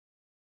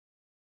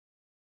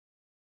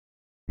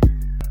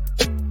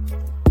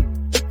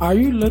Are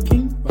you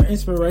looking for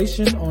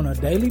inspiration on a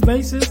daily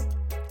basis?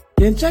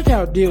 Then check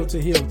out Deal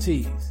to Heal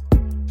Tees.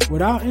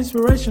 With our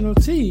inspirational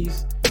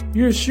tees,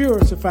 you're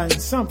sure to find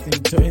something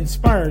to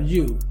inspire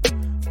you.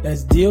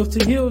 That's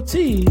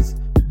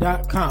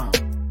dealtohealtees.com.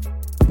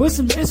 Put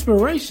some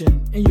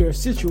inspiration in your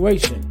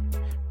situation.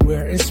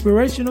 Wear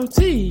inspirational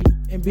tea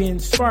and be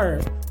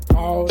inspired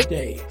all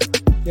day.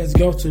 Let's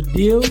go to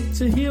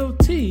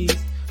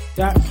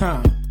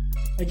dealtohealtees.com.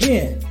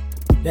 Again,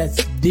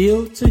 that's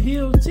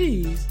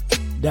dealtohealtees.com.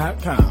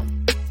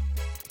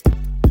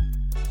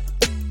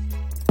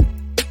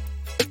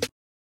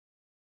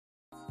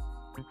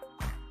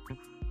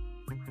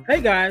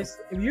 Hey guys,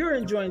 if you're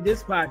enjoying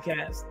this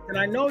podcast, then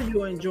I know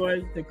you'll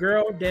enjoy the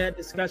Girl Dad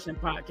Discussion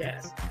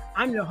podcast.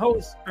 I'm your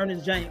host,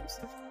 Ernest James,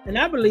 and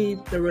I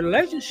believe the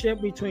relationship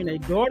between a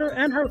daughter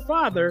and her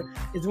father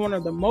is one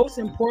of the most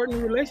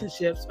important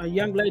relationships a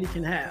young lady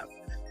can have.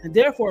 And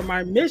therefore,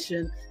 my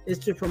mission is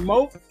to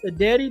promote the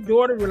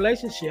daddy-daughter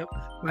relationship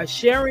by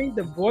sharing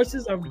the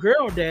voices of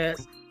girl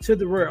dads to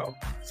the world.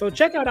 So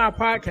check out our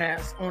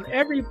podcast on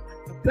every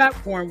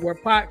platform where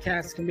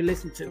podcasts can be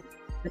listened to.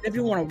 And if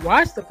you want to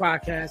watch the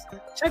podcast,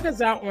 check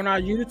us out on our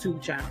YouTube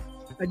channel.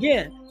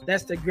 Again,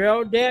 that's the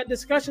Girl Dad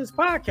Discussions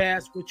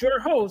podcast with your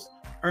host,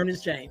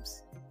 Ernest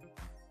James.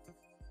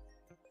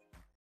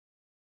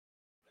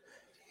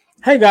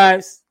 Hey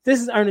guys, this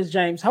is Ernest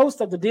James,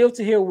 host of the Deal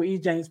to Heal with E.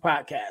 James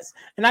podcast.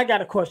 And I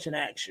got a question to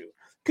ask you.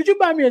 Could you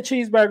buy me a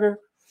cheeseburger?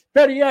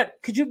 Better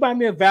yet, could you buy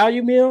me a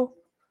value meal?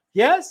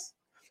 Yes?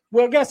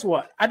 Well, guess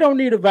what? I don't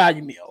need a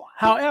value meal.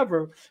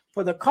 However,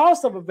 for the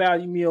cost of a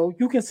value meal,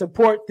 you can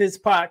support this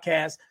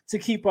podcast to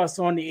keep us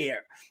on the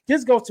air.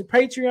 Just go to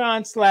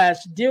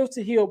Patreon/Deal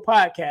to Heal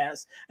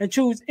podcast and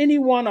choose any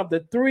one of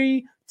the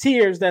 3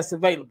 tiers that's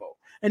available.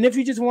 And if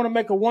you just want to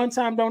make a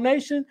one-time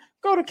donation,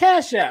 go to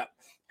Cash App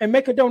and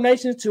make a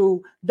donation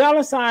to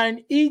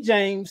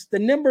 $EJames, the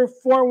number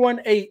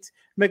 418.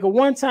 Make a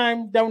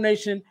one-time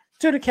donation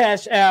to the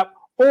Cash App,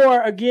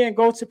 or again,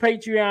 go to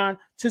Patreon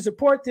to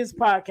support this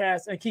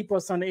podcast and keep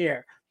us on the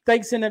air.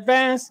 Thanks in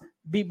advance.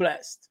 Be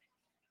blessed.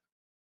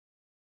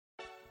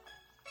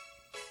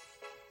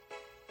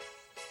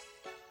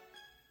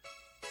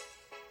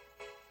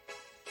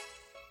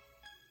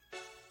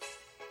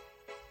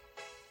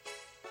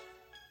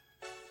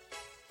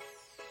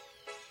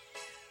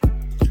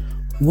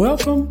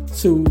 Welcome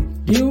to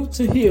Deal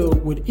to Heal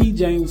with E.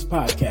 James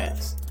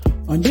podcast.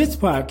 On this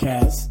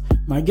podcast,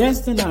 my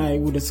guest and I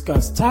will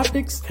discuss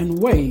topics and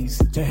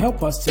ways to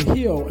help us to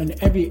heal in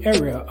every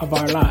area of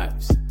our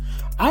lives.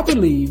 I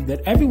believe that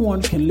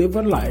everyone can live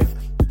a life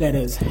that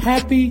is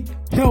happy,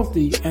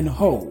 healthy, and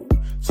whole.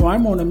 So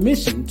I'm on a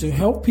mission to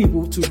help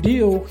people to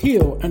deal,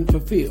 heal, and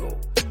fulfill.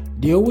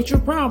 Deal with your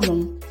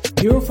problem,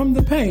 heal from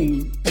the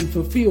pain, and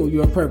fulfill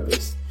your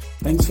purpose.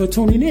 Thanks for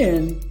tuning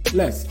in.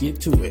 Let's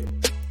get to it.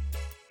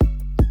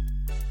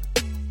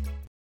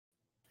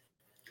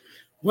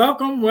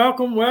 Welcome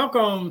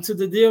to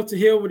the Deal to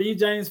Heal with E.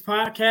 James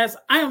podcast.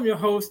 I am your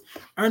host,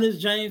 Ernest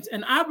James,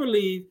 and I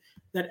believe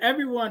that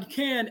everyone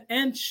can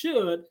and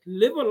should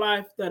live a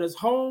life that is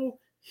whole,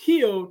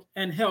 healed,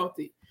 and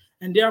healthy.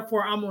 And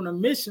therefore, I'm on a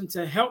mission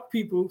to help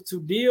people to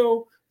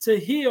deal, to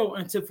heal,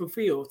 and to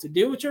fulfill, to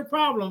deal with your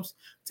problems,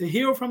 to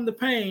heal from the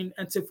pain,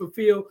 and to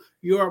fulfill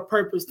your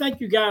purpose. Thank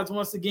you guys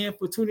once again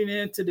for tuning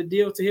in to the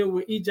Deal to Heal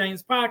with E.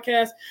 James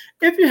podcast.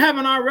 If you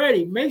haven't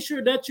already, make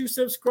sure that you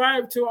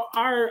subscribe to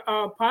our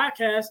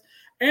podcast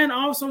and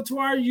also to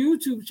our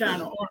YouTube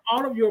channel on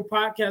all of your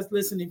podcast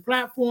listening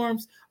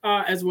platforms,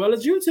 as well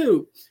as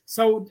YouTube.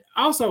 So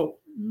also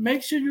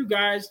make sure you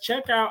guys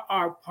check out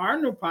our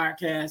partner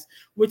podcast,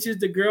 which is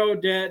the Girl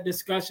Dad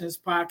Discussions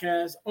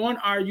podcast on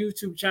our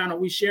YouTube channel.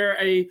 We share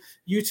a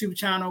YouTube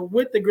channel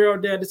with the Girl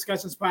Dad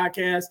Discussions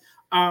podcast,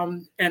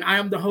 and I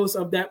am the host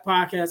of that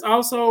podcast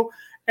also.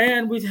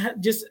 And we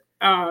just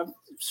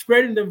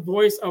spreading the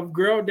voice of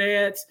girl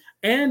dads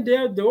and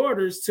their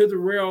daughters to the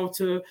world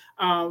to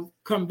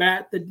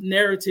combat the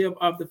narrative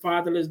of the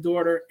fatherless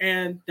daughter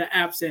and the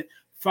absent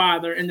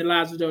father in the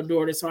lives of their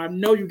daughters. So I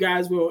know you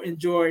guys will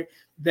enjoy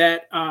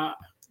that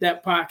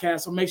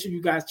podcast. So make sure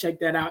you guys check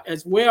that out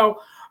as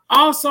well.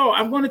 Also,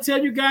 I'm going to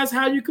tell you guys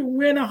how you can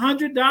win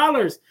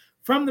 $100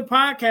 from the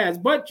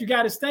podcast, but you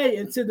got to stay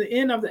until the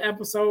end of the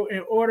episode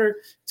in order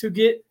to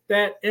get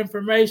that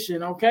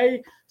information.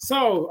 Okay.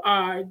 So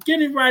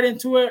getting right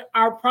into it,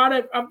 our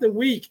product of the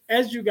week,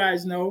 as you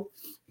guys know,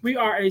 we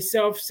are a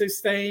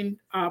self-sustained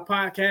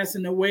podcast,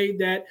 and the way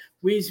that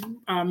we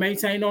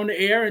maintain on the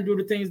air and do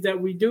the things that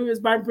we do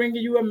is by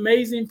bringing you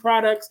amazing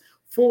products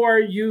for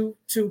you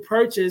to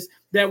purchase.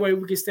 That way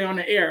we can stay on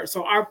the air.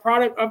 So our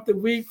product of the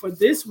week for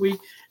this week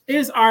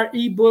is our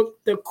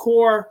ebook, The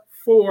Core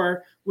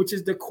 4, which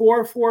is the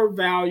core 4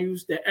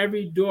 values that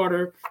every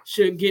daughter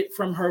should get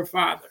from her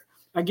father.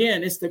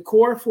 Again, it's the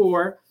core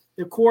 4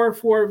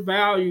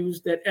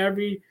 values that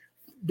every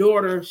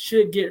daughter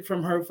should get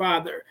from her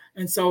father.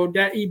 And so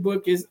that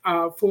ebook is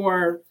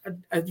for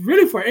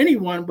really for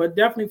anyone, but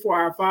definitely for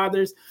our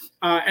fathers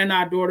and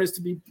our daughters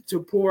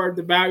to pour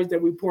the values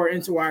that we pour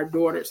into our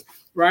daughters,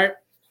 right?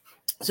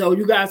 So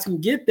you guys can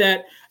get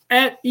that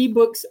at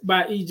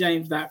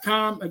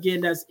ebooksbyejames.com.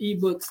 Again, that's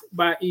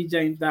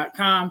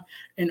ebooksbyejames.com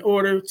in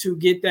order to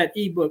get that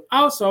ebook.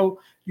 Also,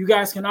 you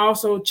guys can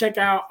also check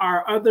out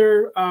our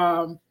other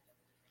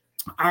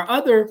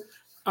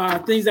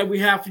things that we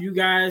have for you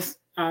guys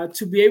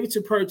to be able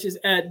to purchase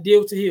at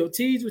Deal to Heal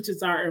Tees, which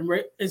is our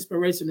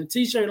inspirational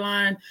t-shirt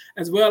line,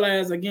 as well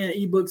as, again,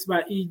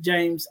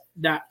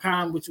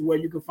 ebooksbyejames.com, which is where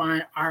you can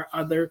find our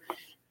other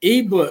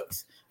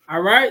ebooks.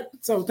 All right.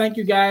 So thank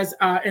you guys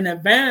in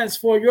advance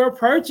for your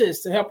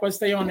purchase to help us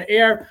stay on the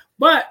air.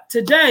 But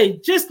today,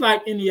 just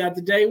like any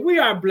other day, we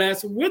are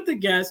blessed with the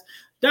guest,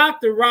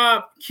 Dr.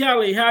 Rob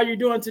Kelly. How are you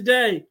doing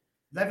today?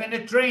 Living the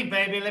dream,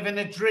 baby. Living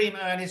the dream.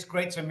 And it's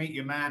great to meet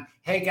you, man.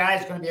 Hey, guys,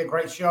 it's going to be a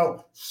great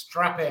show.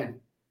 Strap in.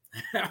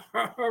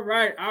 All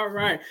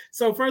right.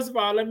 So first of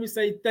all, let me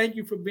say thank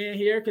you for being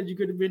here, because you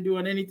could have been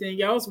doing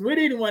anything else with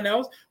anyone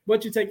else,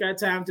 but you take that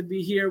time to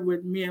be here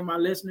with me and my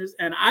listeners,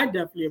 and I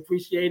definitely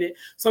appreciate it.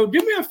 So do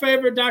me a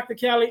favor, Dr.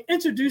 Kelly,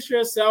 introduce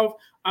yourself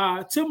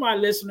to my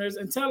listeners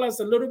and tell us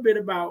a little bit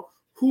about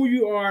who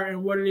you are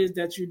and what it is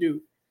that you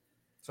do.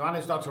 So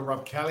I'm Dr.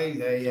 Rob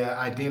Kelly.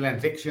 I deal in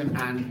addiction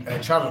and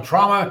childhood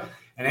trauma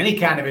and any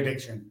kind of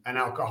addiction and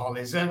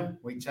alcoholism.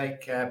 We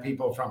take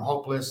people from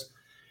hopeless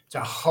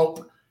to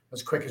hope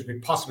as quick as we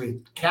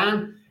possibly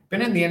can.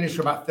 Been in the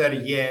industry about 30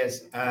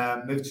 years.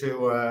 Moved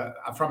to,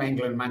 I'm from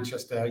England,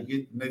 Manchester.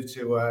 Moved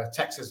to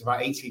Texas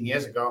about 18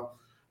 years ago.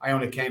 I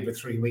only came for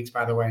 3 weeks,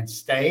 by the way, and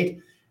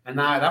stayed. And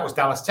now that was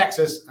Dallas,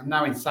 Texas. I'm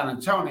now in San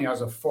Antonio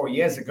as of 4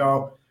 years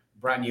ago.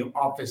 Brand new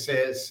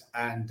offices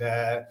and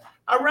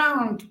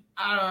around,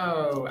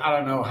 I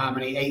don't know how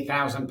many,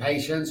 8,000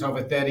 patients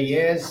over 30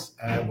 years.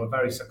 We're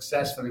very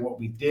successful in what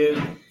we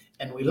do.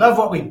 And we love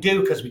what we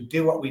do because we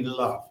do what we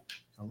love.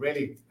 So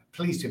really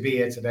pleased to be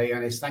here today,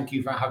 Ernest. Thank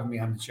you for having me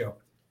on the show.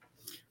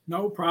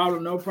 No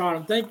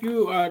problem. Thank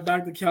you,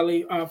 Dr.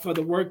 Kelly, for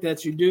the work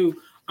that you do.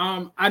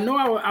 I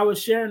know I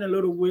was sharing a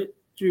little with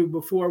you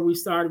before we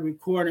started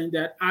recording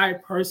that I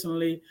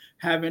personally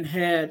haven't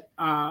had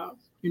a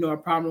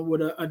problem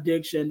with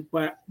addiction,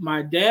 but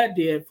my dad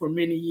did for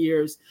many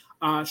years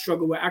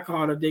struggle with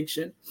alcohol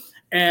addiction.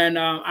 And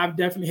I've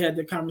definitely had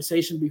the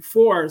conversation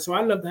before. So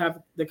I love to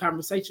have the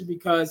conversation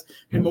because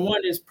number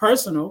one is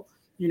personal,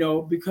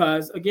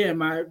 because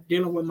again,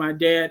 dealing with my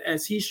dad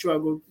as he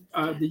struggled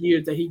the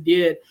years that he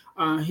did,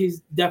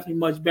 he's definitely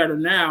much better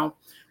now.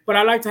 But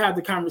I like to have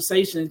the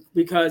conversation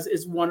because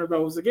it's one of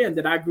those, again,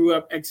 that I grew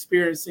up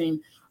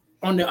experiencing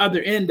on the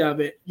other end of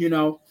it,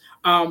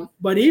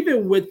 But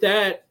even with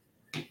that,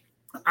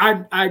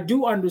 I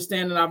do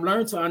understand, and I've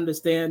learned to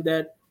understand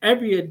that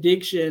every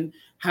addiction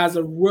has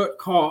a root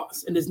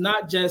cause, and it's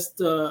not just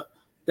that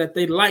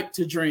they like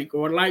to drink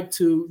or like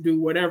to do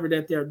whatever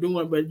that they're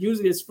doing, but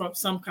usually it's from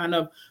some kind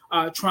of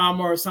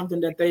trauma or something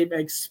that they've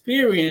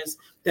experienced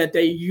that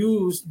they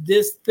use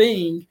this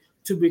thing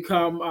to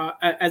become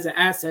as an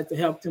asset to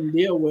help them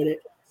deal with it.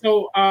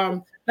 So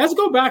let's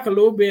go back a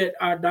little bit,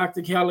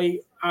 Dr.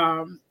 Kelly,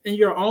 in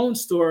your own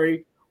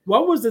story.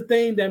 What was the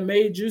thing that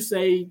made you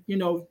say,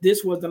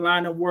 this was the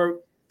line of work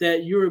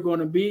that you were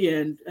going to be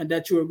in and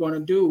that you were going to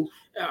do?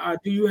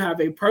 Do you have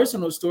a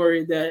personal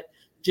story that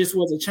just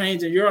was a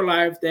change in your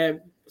life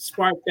that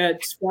sparked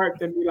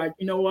and be like,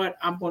 you know what,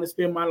 I'm going to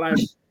spend my life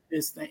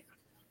this thing?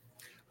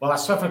 Well, I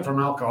suffered from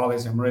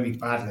alcoholism really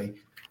badly.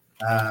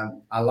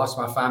 I lost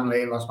my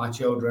family, lost my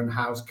children,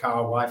 house,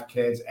 car, wife,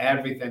 kids,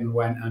 everything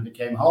went and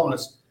became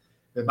homeless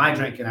with my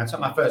drinking. I took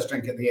my first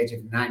drink at the age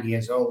of 9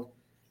 years old.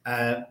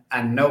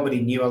 And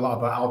nobody knew a lot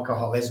about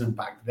alcoholism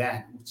back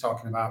then. We're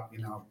talking about,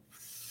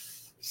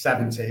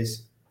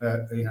 70s,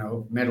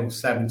 middle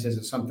 70s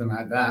or something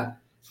like that.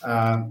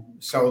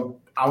 So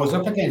I was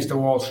up against the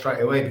wall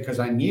straight away because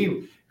I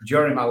knew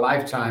during my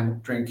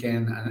lifetime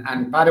drinking.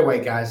 And by the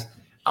way, guys,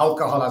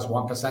 alcohol has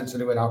 1% to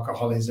do with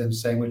alcoholism,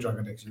 same with drug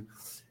addiction.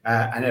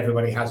 And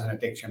everybody has an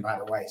addiction, by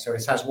the way. So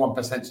it has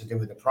 1% to do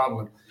with the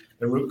problem.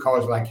 The root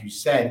cause, like you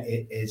said,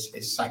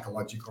 is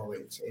psychological.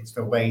 It's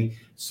the way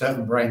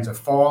certain brains are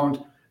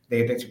formed, the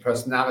addictive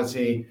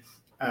personality.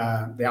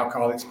 The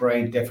alcoholic's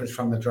brain differs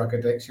from the drug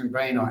addiction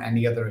brain or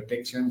any other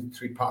addiction.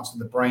 3 parts of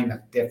the brain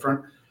are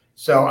different.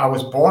 So I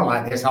was born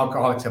like this.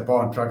 Alcoholics are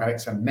born, drug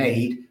addicts are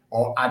made,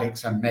 or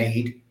addicts are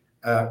made.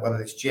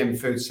 Whether it's gym,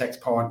 food, sex,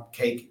 porn,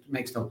 cake, it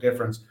makes no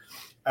difference.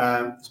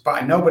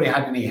 But nobody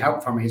had any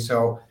help from me.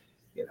 So,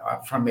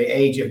 from the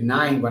age of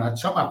 9, when I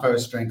took my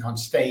first drink on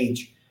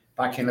stage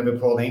back in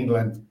Liverpool,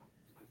 England,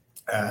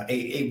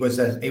 it was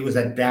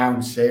a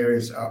down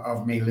series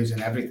of me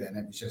losing everything.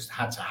 It just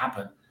had to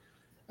happen.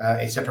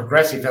 It's a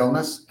progressive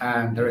illness,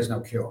 and there is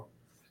no cure.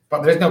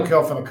 But there is no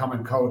cure for the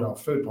common cold or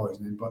food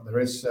poisoning. But there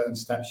is certain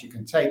steps you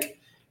can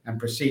take and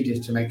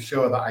procedures to make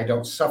sure that I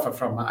don't suffer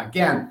from that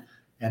again.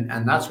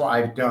 And that's what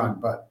I've done.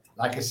 But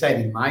like I said,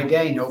 in my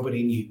day,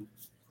 nobody knew.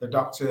 The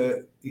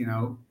doctor,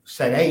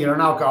 said, hey, you're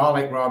an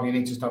alcoholic, Rob, you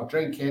need to stop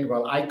drinking.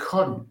 Well, I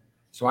couldn't.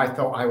 So I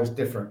thought I was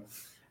different.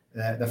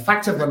 The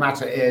fact of the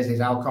matter is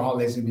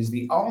alcoholism is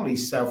the only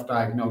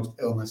self-diagnosed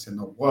illness in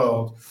the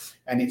world.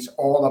 And it's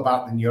all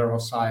about the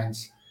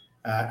neuroscience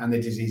and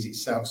the disease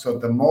itself. So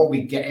the more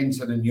we get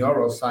into the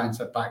neuroscience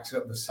that backs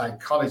up the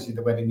psychology,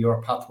 the way the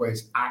neural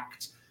pathways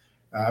act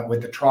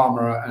with the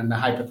trauma and the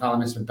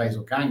hypothalamus and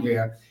basal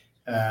ganglia,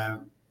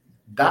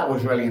 that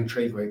was really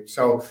intriguing.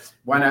 So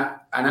when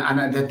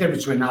and the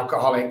difference between an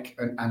alcoholic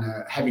and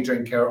a heavy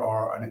drinker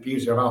or an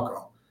abuser of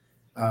alcohol,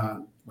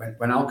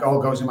 when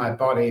alcohol goes in my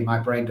body, my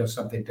brain does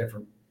something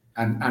different.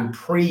 And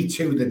pre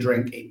to the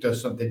drink, it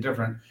does something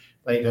different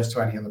than it does to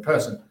any other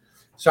person.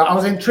 So I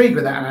was intrigued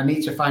with that, and I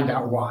need to find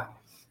out why.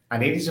 I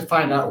needed to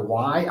find out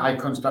why I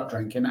couldn't stop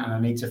drinking, and I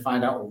need to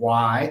find out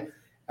why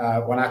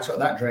when I took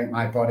that drink,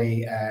 my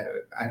body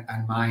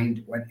and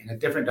mind went in a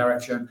different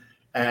direction.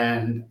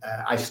 And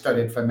I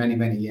studied for many,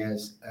 many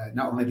years,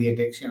 not only the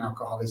addiction,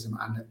 alcoholism,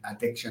 and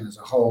addiction as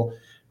a whole,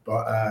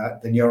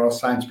 but the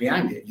neuroscience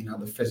behind it,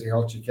 the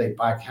physiological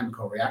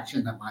biochemical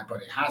reaction that my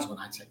body has when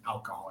I take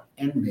alcohol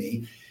in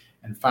me,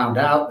 and found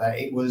out that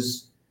it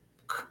was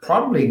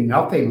probably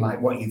nothing like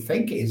what you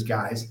think it is,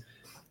 guys.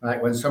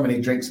 Like when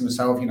somebody drinks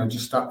themselves,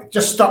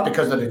 just stop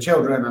because of the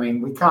children. I mean,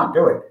 we can't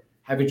do it.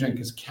 Heavy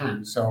drinkers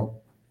can. So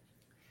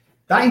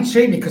that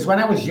intrigued me, because when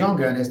I was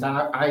younger, and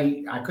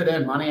I could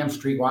earn money. I'm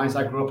streetwise.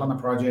 I grew up on the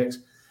projects.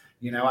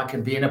 I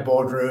could be in a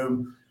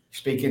boardroom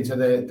speaking to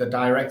the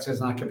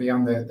directors, and I could be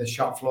on the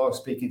shop floor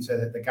speaking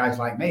to the guys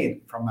like me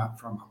from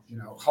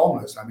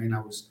homeless. I mean, I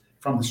was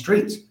from the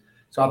streets.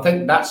 So I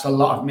think that's a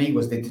lot of me,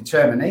 was the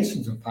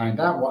determination to find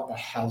out what the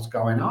hell's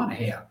going on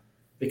here.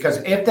 Because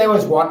if there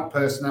was one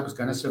person that was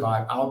going to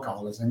survive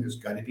alcoholism, it was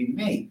going to be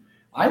me.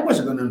 I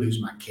wasn't going to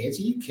lose my kids.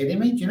 Are you kidding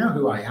me? Do you know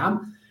who I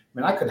am? I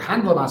mean, I could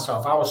handle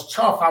myself. I was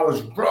tough. I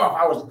was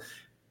rough.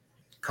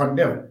 Couldn't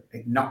do it.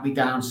 It knocked me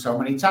down so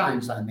many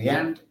times that in the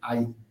end,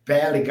 I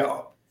barely got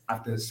up.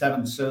 After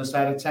 7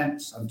 suicide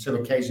attempts, on 2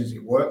 occasions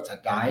it worked. I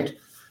died,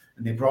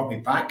 and they brought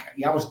me back.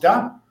 Yeah, I was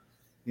done.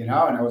 And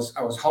I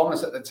was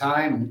homeless at the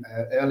time.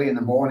 Early in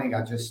the morning,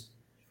 I just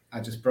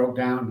broke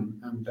down,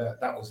 and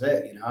that was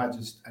it.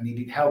 I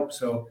needed help.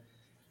 So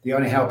the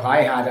only help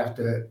I had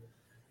after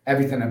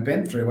everything I've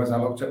been through was I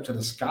looked up to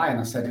the sky and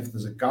I said, if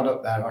there's a God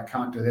up there, I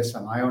can't do this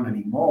on my own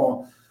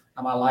anymore.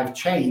 And my life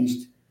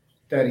changed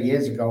 30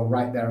 years ago,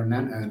 right there and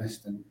then,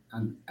 Ernest.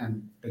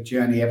 And the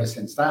journey ever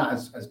since that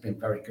has been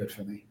very good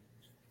for me.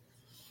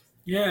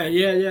 Yeah.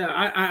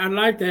 I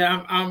like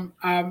that.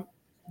 I'm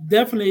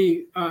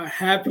definitely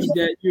happy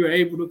that you're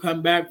able to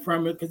come back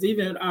from it, because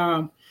even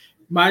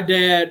my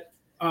dad,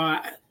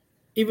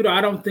 even though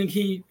I don't think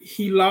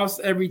he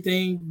lost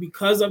everything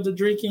because of the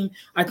drinking,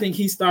 I think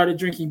he started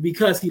drinking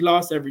because he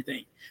lost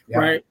everything,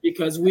 right?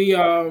 Because we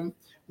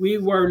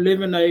were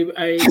living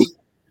a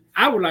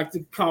I would like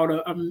to call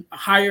it a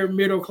higher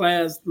middle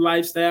class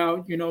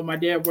lifestyle. My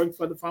dad worked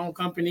for the phone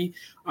company.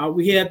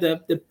 We had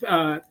the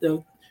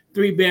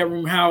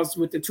 3-bedroom house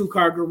with the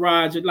 2-car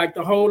garage, like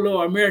the whole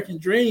little American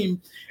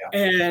dream. Yeah.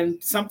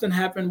 And something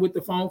happened with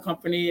the phone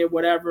company or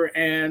whatever.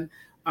 And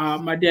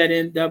my dad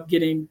ended up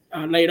getting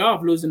laid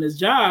off, losing his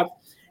job.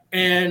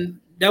 And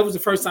that was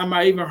the first time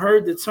I even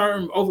heard the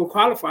term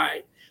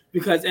overqualified,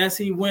 because as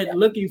he went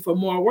looking for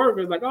more work,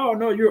 it was like, oh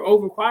no, you're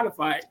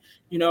overqualified,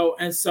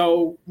 And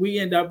so we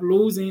end up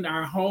losing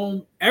our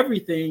home,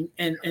 everything,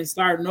 and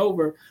starting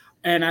over.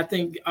 And I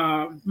think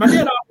my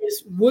dad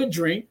always would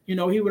drink,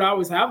 he would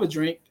always have a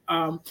drink.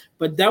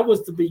 But that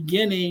was the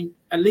beginning,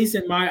 at least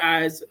in my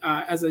eyes,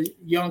 as a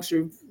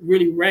youngster,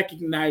 really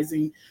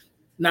recognizing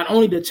not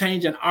only the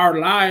change in our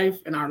life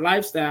and our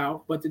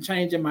lifestyle, but the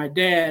change in my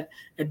dad.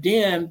 And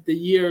then the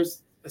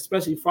years,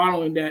 especially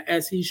following that,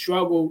 as he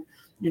struggled,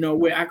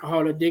 with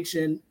alcohol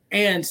addiction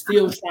and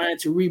still trying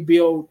to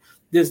rebuild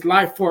this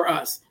life for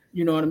us,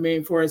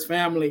 for his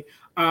family.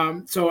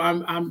 So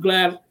I'm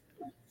glad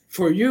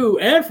for you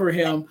and for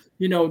him,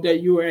 that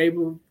you were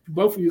able,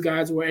 both of you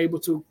guys were able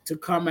to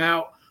come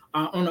out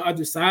on the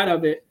other side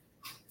of it.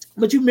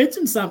 But you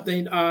mentioned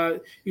something.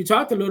 You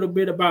talked a little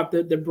bit about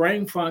the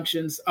brain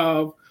functions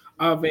of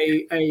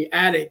a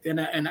addict and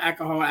an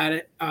alcohol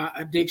addict,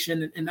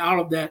 addiction and all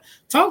of that.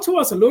 Talk to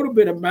us a little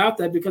bit about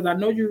that, because I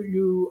know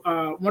you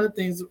one of the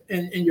things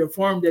in your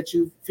form that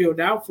you filled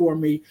out for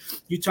me,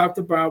 you talked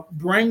about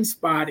brain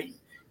spotting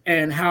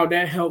and how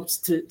that helps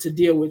to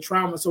deal with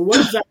trauma. So what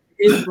exactly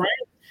is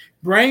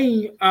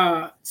brain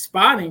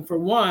spotting, for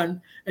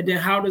one, and then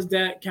how does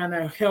that kind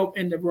of help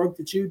in the work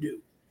that you do?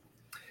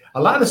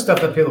 A lot of the stuff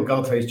that people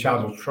go through is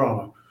childhood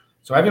trauma.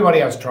 So everybody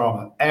has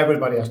trauma.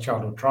 Everybody has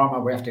childhood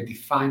trauma. We have to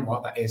define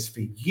what that is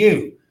for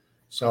you.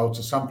 So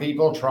to some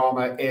people,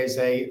 trauma is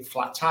a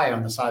flat tire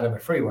on the side of a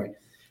freeway.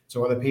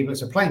 To other people,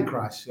 it's a plane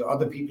crash. To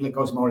other people, it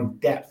goes more in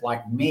depth,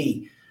 like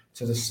me,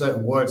 to the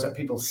certain words that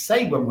people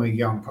say when we're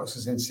young, puts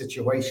us in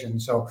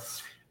situations. So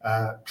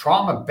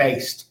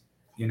trauma-based,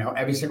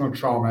 every single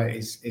trauma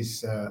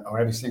is or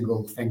every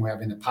single thing we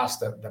have in the past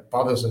that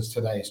bothers us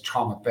today is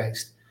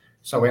trauma-based.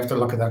 So we have to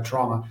look at that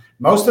trauma.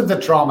 Most of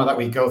the trauma that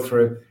we go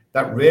through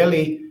that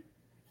really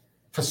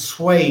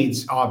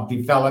persuades or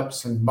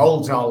develops and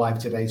molds our life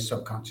today is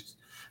subconscious.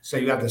 So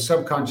you have the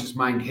subconscious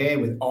mind here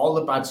with all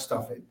the bad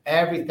stuff,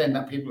 everything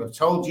that people have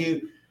told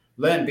you,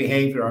 Learned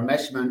behavior or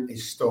measurement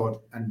is stored,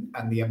 and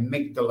the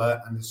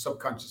amygdala and the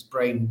subconscious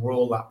brain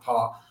rule that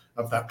part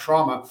of that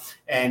trauma,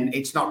 and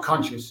it's not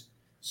conscious.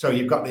 So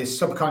you've got this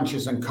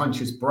subconscious and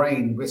conscious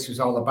brain. This is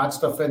all the bad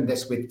stuff in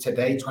this with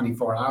today,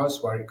 24 hours,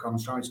 where it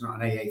comes from. It's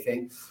not an AA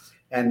thing.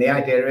 And the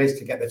idea is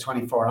to get the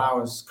 24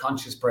 hours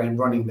conscious brain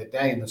running the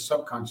day and the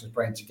subconscious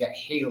brain to get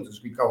healed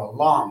as we go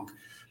along.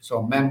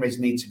 So memories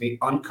need to be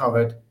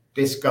uncovered,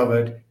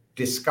 discovered,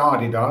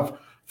 discarded of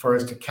for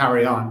us to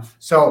carry on.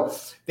 So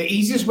the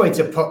easiest way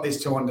to put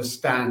this to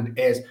understand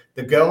is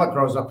the girl that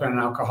grows up in an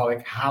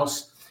alcoholic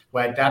house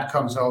where dad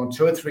comes home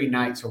 2 or 3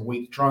 nights a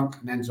week drunk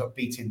and ends up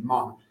beating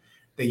mom.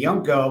 The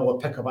young girl will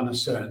pick up on a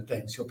certain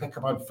thing. She'll pick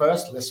up on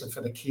first, listen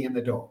for the key in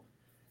the door.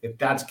 If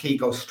dad's key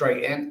goes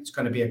straight in, it's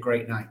going to be a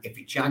great night. If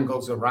it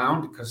jangles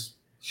around because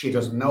she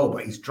doesn't know,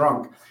 but he's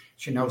drunk,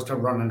 she knows to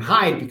run and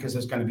hide because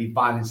there's going to be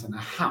violence in the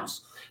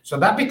house. So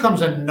that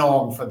becomes a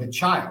norm for the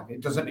child.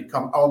 It doesn't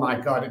become, oh my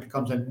God, it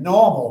becomes a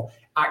normal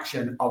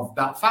action of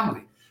that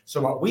family. So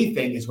what we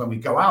think is when we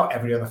go out,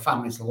 every other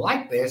family is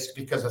like this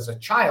because as a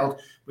child,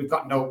 we've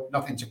got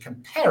nothing to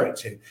compare it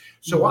to.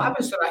 So what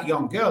happens to that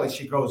young girl as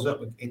she grows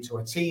up into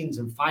her teens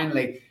and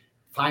finally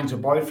finds a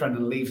boyfriend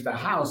and leaves the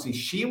house is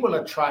she will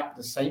attract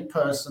the same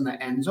person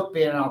that ends up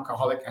being an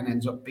alcoholic and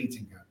ends up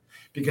beating her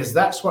because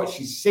that's what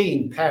she's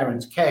seeing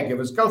parents,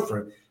 caregivers go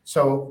through.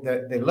 So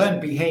they learn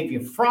behavior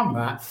from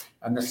that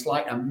and the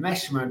slight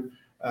enmeshment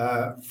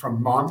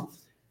from mom.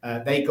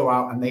 They go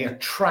out and they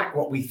attract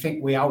what we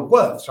think we are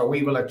worth. So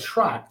we will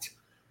attract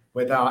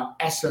with our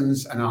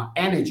essence and our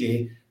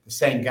energy the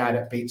same guy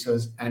that beats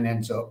us and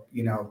ends up,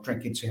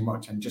 drinking too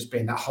much and just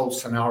being that whole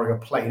scenario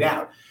played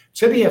out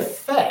to the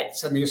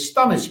effect and the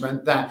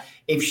astonishment that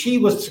if she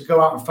was to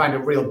go out and find a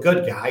real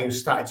good guy who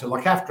started to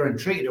look after her and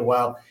treated her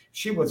well,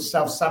 she would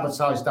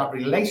self-sabotage that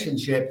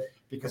relationship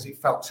because it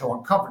felt so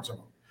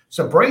uncomfortable.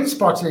 So brain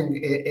spotting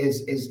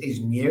is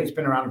new. It's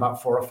been around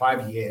about 4 or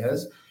 5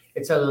 years.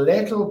 It's a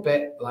little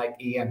bit like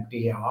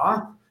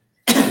EMDR,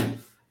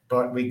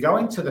 but we go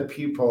into the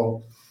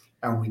pupil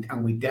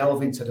and we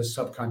delve into the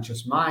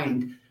subconscious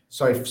mind.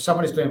 So if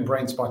somebody's doing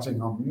brain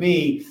spotting on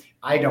me,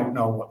 I don't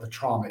know what the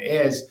trauma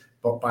is,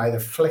 but by the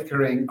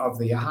flickering of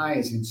the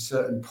eyes in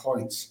certain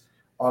points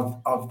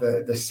of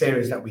the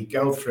series that we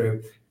go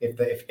through,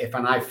 if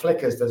an eye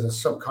flickers, there's a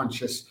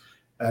subconscious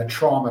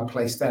trauma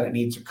placed there that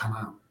needs to come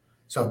out.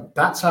 So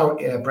that's how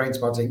brain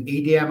spotting.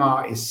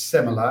 EDMR is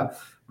similar.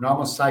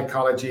 Normal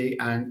psychology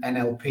and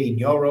NLP,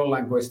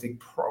 neuro-linguistic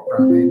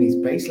programming, is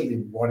basically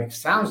what it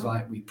sounds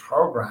like. We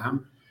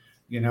program,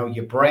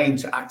 your brain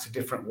to act a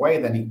different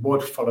way than it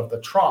would full of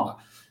the trauma.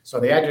 So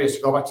the idea is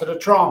to go back to the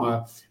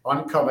trauma,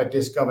 uncover,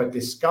 discover,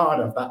 discard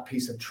of that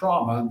piece of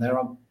trauma. And there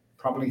are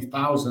probably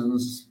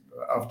thousands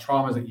of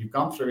traumas that you've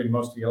gone through in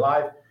most of your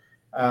life,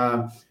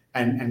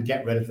 and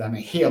get rid of them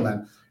and heal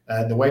them.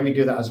 The way we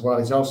do that as well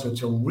is also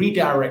to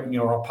redirect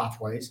neural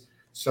pathways.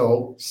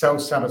 So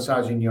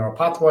self-sabotaging neural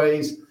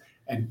pathways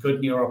and good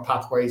neural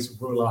pathways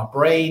rule our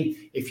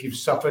brain. If you've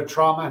suffered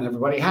trauma, and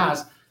everybody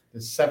has,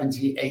 there's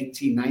 70,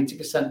 80,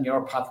 90%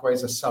 neural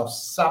pathways are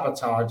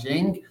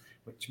self-sabotaging,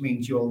 which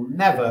means you'll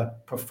never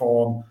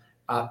perform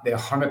at the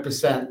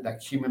 100%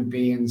 that human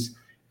beings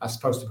are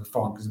supposed to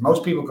perform. Because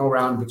most people go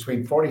around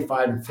between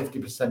 45 and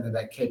 50% of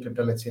their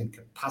capability and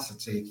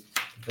capacity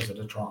because of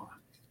the trauma.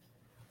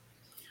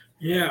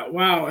 Yeah,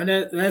 wow. And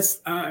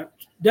that's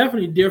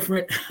definitely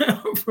different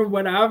from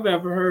what I've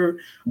ever heard,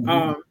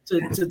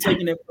 to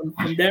taking it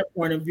from that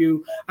point of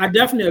view. I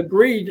definitely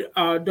agreed,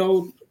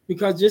 though,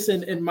 because just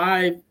in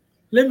my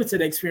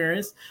limited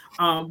experience,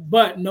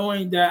 but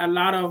knowing that a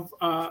lot of,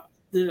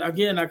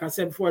 again, like I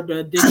said before, the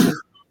addiction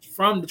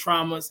from the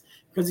traumas,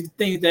 because of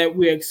things that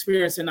we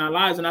experience in our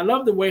lives. And I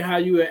love the way how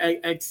you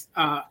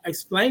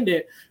explained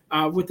it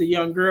with the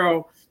young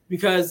girl,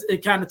 because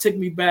it kind of took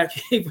me back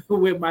even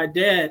with my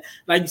dad.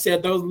 Like you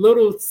said, those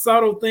little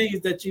subtle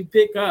things that you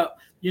pick up,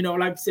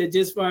 like you said,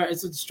 just for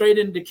it's straight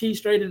in the key,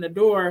 straight in the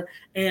door,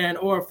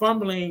 or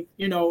fumbling,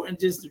 and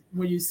just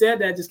when you said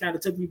that, just kind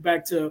of took me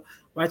back to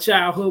my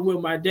childhood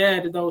with my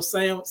dad, and those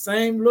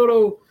same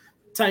little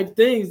type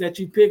things that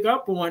you pick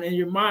up on in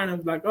your mind.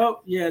 I'm like,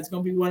 oh yeah, it's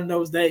gonna be one of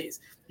those days,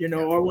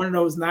 or one of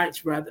those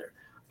nights rather.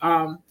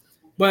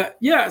 But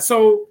yeah,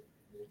 so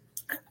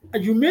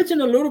you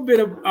mentioned a little bit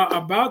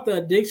about the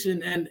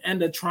addiction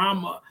and the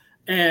trauma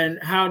and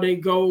how they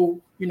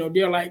go,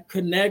 they're like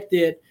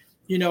connected.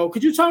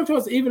 Could you talk to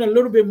us even a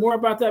little bit more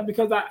about that?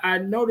 Because I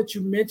know that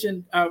you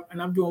mentioned,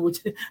 and I'm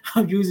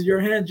using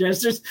your hand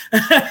gestures,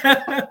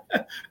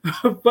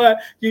 but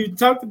you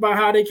talked about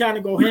how they kind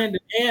of go hand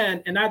in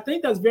hand, and I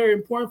think that's very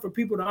important for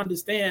people to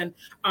understand.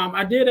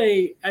 I did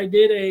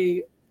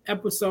a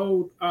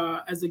episode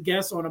as a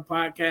guest on a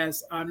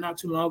podcast not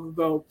too long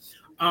ago.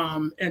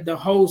 And the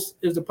host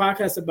is a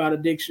podcast about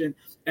addiction,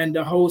 and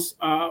the host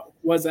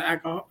was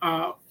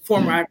a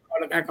former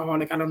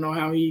alcoholic. I don't know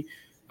how he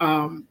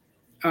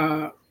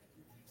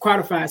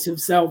qualifies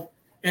himself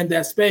in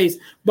that space,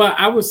 but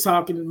I was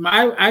talking.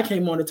 I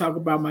came on to talk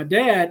about my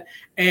dad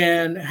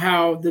and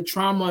how the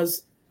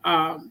traumas,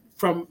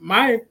 from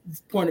my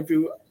point of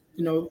view,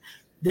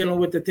 dealing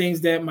with the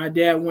things that my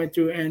dad went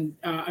through. And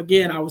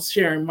again, I was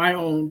sharing my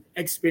own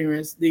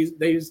experience.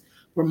 These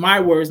were my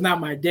words, not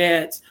my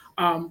dad's.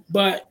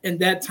 But in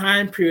that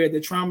time period,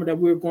 the trauma that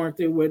we were going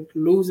through with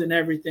losing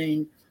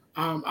everything,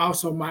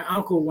 also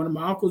one of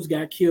my uncles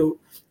got killed,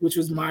 which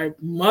was my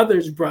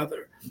mother's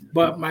brother.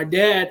 But my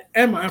dad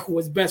and my uncle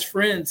was best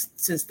friends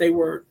since they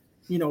were,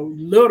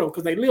 little,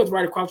 because they lived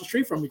right across the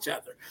street from each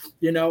other,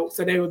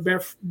 so they were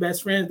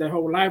best friends their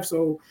whole life.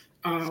 So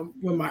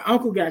when my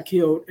uncle got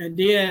killed, and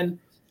then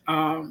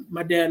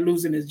my dad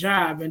losing his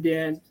job, and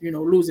then,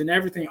 losing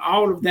everything,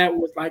 all of that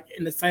was like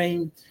in the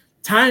same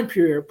time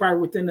period, probably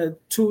within a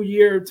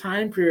 2-year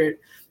time period,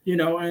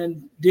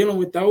 and dealing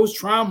with those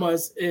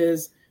traumas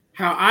is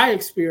how I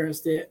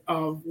experienced it,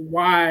 of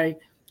why,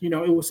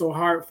 it was so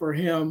hard for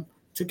him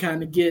to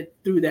kind of get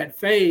through that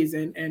phase,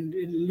 and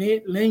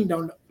it leaned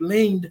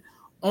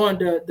on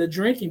the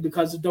drinking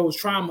because of those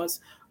traumas.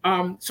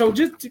 So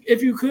just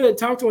if you could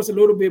talk to us a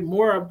little bit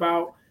more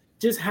about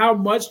just how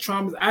much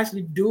traumas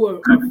actually do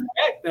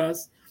affect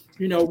us,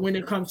 when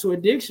it comes to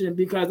addiction,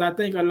 because I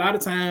think a lot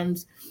of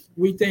times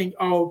we think,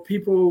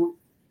 people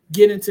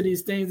get into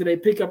these things and they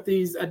pick up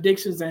these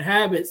addictions and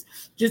habits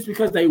just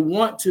because they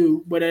want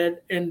to. But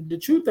and the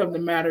truth of the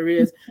matter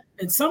is,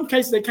 in some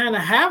cases, they kind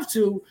of have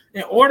to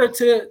in order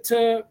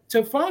to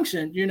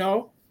function,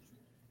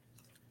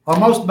 Well,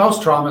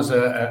 most traumas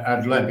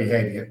are learned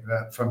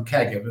behavior from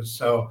caregivers.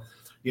 So,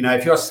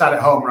 if you're sat at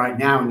home right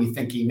now and you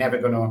think you're never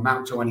going to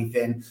amount to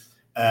anything,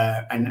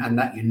 and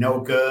that you're no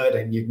good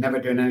and you've never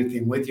done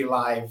anything with your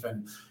life,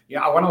 and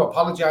I want to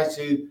apologize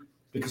to,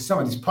 because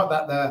somebody's put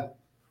that there.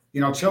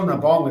 Children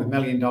are born with $1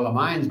 million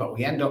minds, but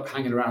we end up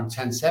hanging around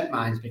 10-cent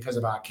minds because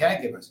of our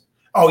caregivers.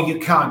 Oh, you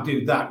can't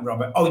do that,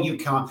 Robert. Oh, you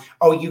can't.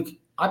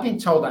 I've been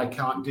told I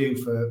can't do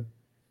for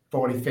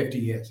 40, 50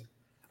 years.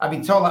 I've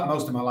been told that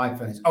most of my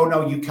life. And it's, oh,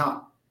 no, you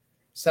can't.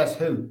 Says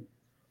who?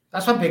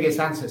 That's my biggest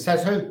answer.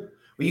 Says who?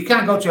 Well, you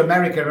can't go to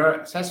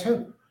America. Says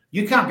who?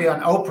 You can't be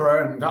on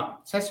Oprah. And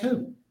says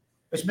who?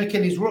 It's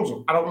making these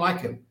rules. I don't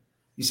like them.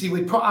 You see,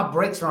 we put our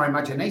brakes on our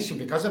imagination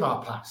because of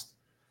our past.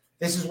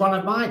 This is one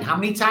of mine. How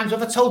many times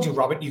have I told you,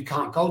 Robert, you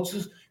can't go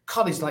to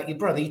college like your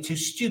brother? You're too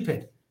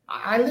stupid.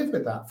 I lived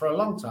with that for a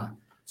long time.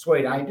 So what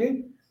did I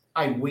do?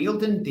 I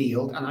wheeled and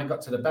dealed, and I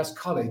got to the best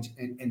college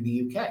in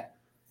the UK,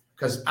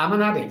 because I'm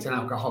an addict and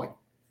alcoholic.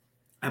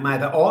 I'm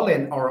either all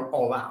in or I'm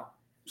all out.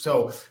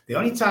 So the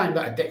only time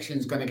that addiction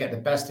is going to get the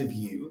best of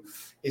you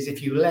is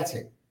if you let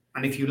it,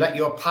 and if you let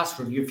your past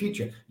rule your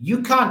future.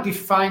 You can't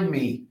define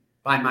me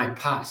by my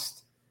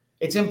past.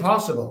 It's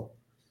impossible.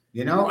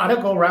 I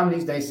don't go around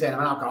these days saying I'm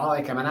an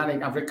alcoholic, I'm an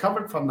addict. I've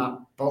recovered from that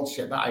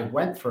bullshit that I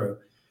went through,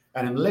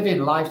 and I'm living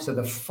life to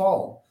the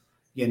full,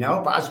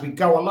 But as we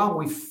go along,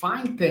 we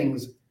find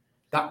things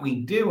that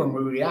we do and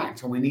we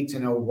react, and we need to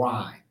know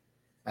why.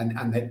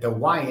 And the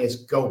why is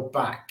go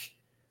back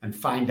and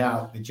find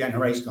out the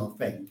generational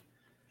thing.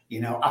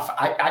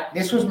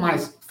 This was my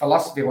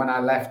philosophy when I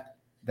left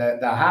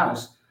the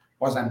house,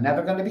 was I'm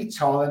never going to be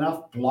tall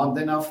enough, blonde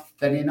enough,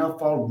 thin enough,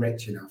 or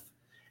rich enough.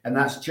 And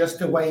that's just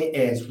the way it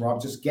is,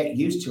 Rob. Just get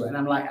used to it. And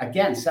I'm like,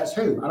 again, says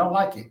who? I don't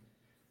like it.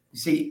 You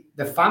see,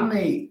 the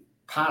family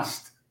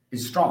past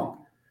is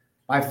strong.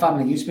 My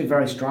family used to be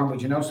very strong, but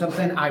you know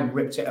something? I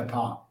ripped it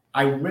apart.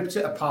 I ripped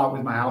it apart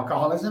with my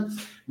alcoholism.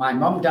 My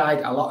mum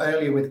died a lot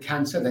earlier with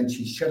cancer than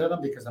she should have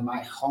done because of my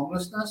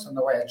homelessness and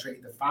the way I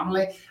treated the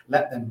family,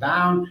 let them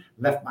down,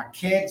 left my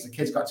kids. The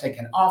kids got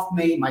taken off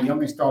me. My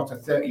youngest daughter,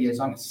 30 years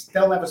on,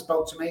 still never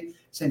spoke to me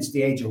since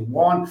the age of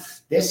 1.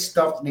 This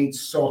stuff needs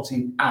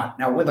sorting out.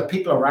 Now, whether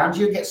people around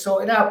you get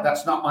sorted out,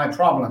 that's not my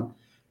problem.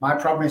 My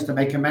problem is to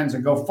make amends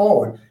and go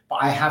forward. But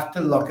I have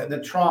to look at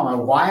the trauma.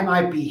 Why am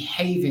I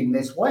behaving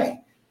this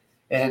way?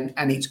 And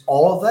it's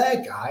all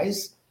there,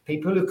 guys.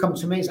 People who come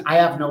to me say, I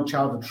have no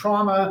childhood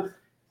trauma.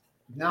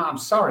 No, I'm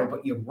sorry,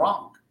 but you're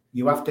wrong.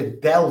 You have to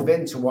delve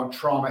into what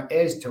trauma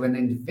is to an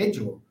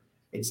individual.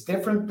 It's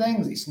different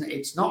things.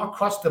 It's not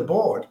across the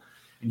board.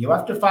 And you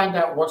have to find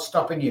out what's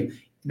stopping you.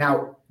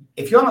 Now,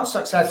 if you're not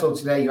successful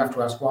today, you have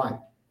to ask why.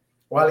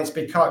 Well, it's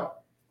because,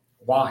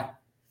 why?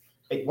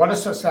 What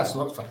does success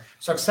look like?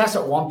 Success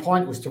at one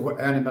point was to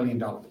earn $1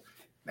 million.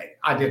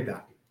 I did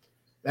that.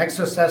 The next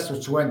success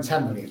was to earn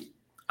 10 million.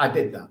 I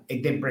did that.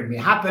 It didn't bring me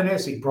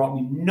happiness. It brought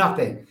me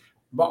nothing.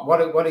 What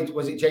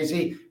was it,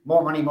 Jay-Z?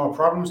 More money, more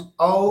problems.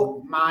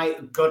 Oh my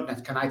goodness.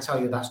 Can I tell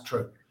you that's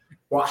true?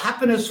 What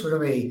happiness for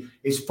me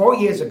is 4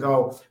 years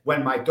ago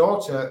when my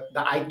daughter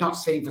that I'd not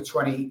seen for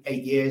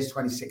 28 years,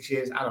 26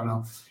 years, I don't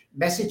know,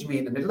 messaged me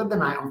in the middle of the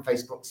night on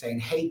Facebook saying,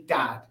 hey,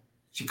 Dad.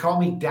 She called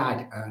me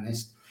Dad,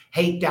 Ernest.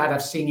 Hey, Dad,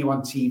 I've seen you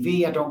on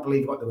TV. I don't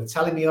believe what they were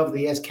telling me over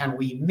the years. Can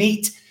we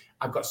meet?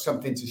 I've got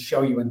something to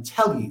show you and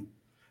tell you.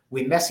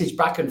 We message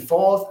back and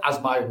forth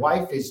as my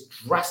wife is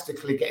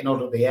drastically getting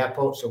out of the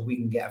airport so we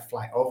can get a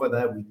flight over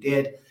there. We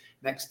did.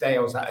 Next day,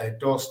 I was at her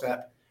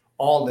doorstep.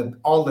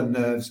 all the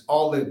nerves,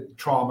 all the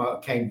trauma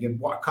came.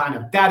 What kind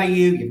of dad are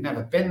you? You've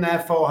never been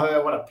there for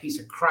her. What a piece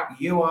of crap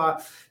you are.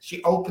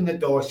 She opened the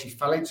door. She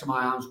fell into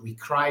my arms. We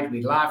cried.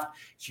 We laughed.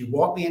 She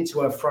walked me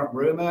into her front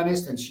room,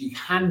 Ernest, and she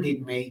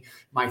handed me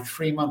my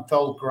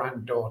 3-month-old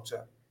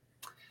granddaughter.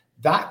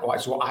 That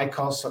was what I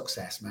call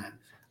success, man.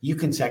 You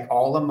can take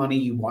all the money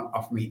you want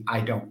off me.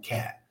 I don't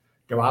care.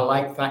 Do I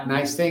like that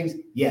nice things?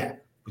 Yeah.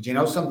 But you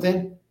know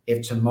something?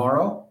 If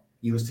tomorrow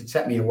you was to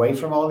take me away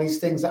from all these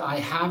things that I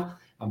have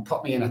and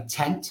put me in a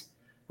tent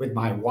with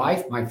my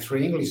wife, my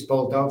 3 English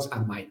bulldogs,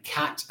 and my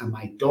cat and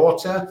my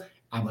daughter,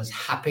 I'm as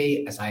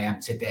happy as I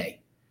am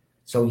today.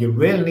 So you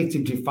really need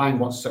to define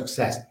what's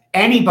success.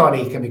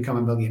 Anybody can become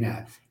a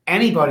millionaire.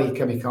 Anybody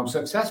can become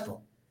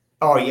successful.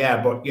 Oh,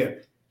 yeah, but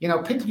you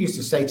know, people used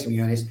to say to me,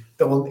 Ernest,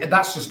 that, well,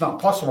 that's just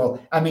not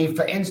possible. I mean,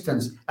 for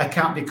instance, I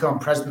can't become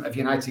president of the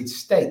United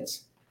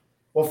States.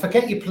 Well,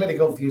 forget your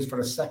political views for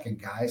a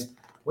second, guys.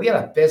 We had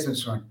a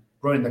businessman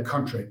running the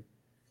country.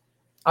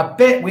 A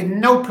bit with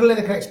no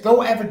political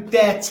don't ever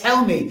dare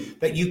tell me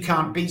that you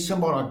can't be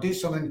someone or do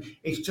something.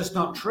 It's just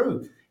not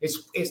true.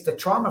 It's the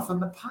trauma from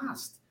the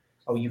past.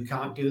 Oh, you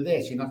can't do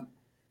this. You know,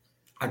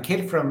 a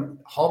kid from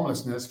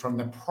homelessness, from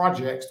the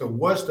projects, the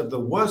worst of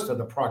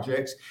the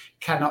projects,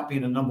 cannot be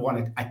the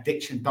 #1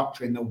 addiction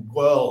doctor in the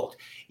world.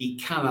 He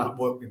cannot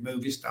work with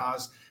movie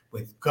stars,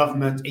 with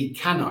government. He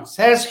cannot.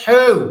 Says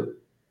who?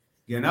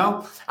 You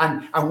know,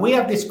 and we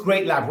have this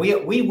great lab.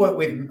 We work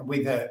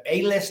with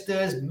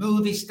A-listers,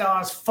 movie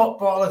stars,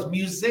 footballers,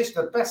 musicians,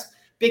 the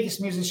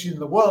biggest musicians in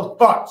the world.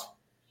 But,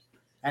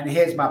 and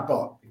here's my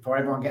but, before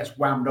everyone gets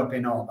wound up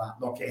in all that,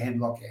 look at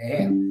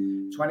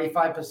him.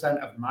 25%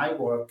 of my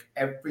work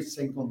every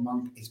single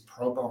month is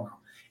pro bono.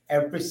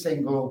 Every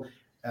single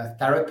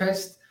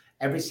therapist,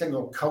 every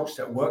single coach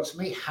that works for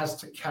me has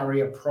to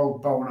carry a pro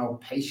bono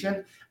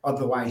patient.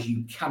 Otherwise,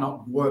 you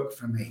cannot work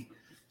for me.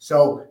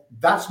 So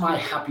that's my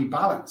happy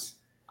balance.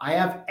 I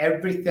have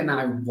everything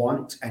I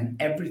want and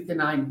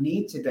everything I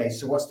need today.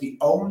 So what's the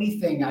only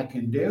thing I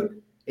can do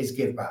is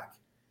give back.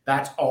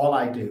 That's all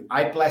I do.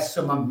 I bless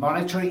someone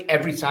monetarily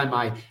every time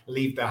I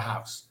leave the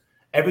house.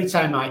 Every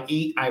time I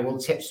eat, I will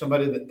tip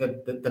somebody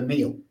the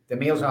meal. The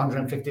meal's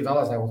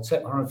 $150. I will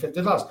tip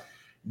 $150.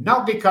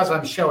 Not because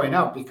I'm showing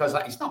up, because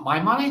it's not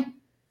my money.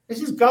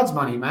 This is God's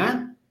money,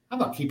 man. I'm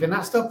not keeping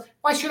that stuff.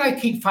 Why should I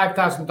keep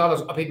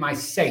 $5,000 up in my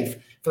safe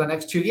for the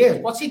next 2 years?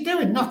 What's he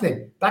doing?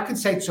 Nothing. That could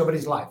save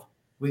somebody's life.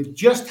 We've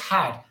just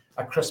had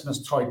a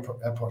Christmas toy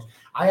push.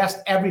 I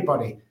asked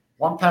everybody,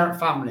 one-parent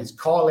families,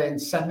 call in,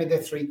 send me the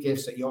 3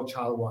 gifts that your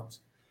child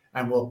wants,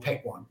 and we'll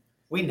pick one.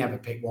 We never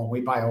pick one.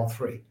 We buy all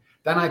 3.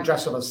 Then I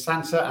dress up as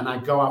Santa and I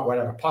go out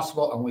wherever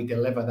possible and we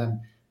deliver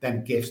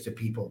them gifts to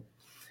people.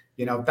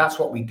 You know, that's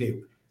what we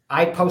do.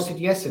 I posted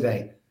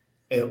yesterday,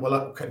 could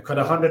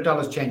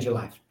 $100 change your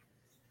life?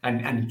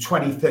 And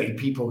 20, 30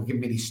 people would give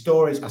me these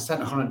stories. I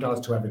sent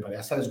 $100 to everybody.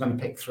 I said I was going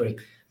to pick 3.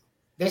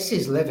 This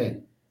is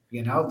living,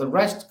 you know, the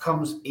rest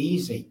comes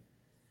easy.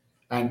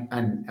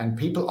 And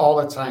people all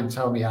the time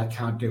tell me I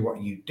can't do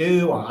what you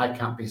do or I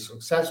can't be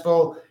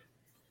successful.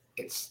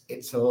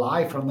 It's a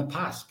lie from the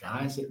past,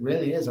 guys. It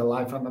really is a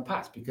lie from the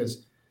past,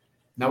 because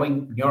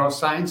knowing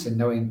neuroscience and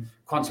knowing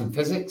quantum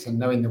physics and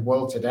knowing the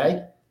world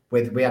today,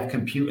 we have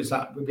computers,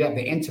 we have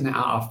the internet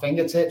at our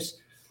fingertips.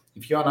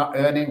 If you're not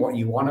earning what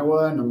you want to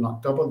earn and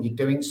not double, you're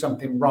doing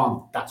something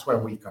wrong. That's where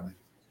we come in.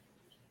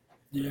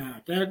 Yeah,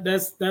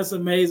 that's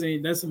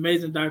amazing. That's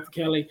amazing, Dr.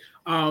 Kelly.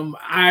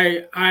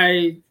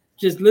 I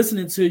just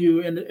listening to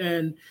you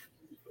and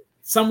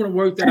some of the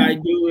work that I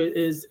do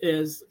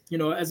is you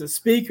know, as a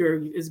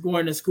speaker, is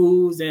going to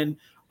schools and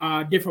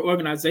different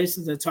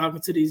organizations and talking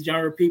to these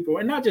younger people,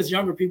 and not just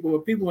younger people,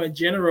 but people in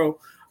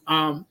general,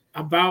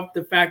 about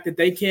the fact that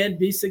they can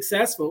be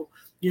successful.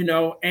 You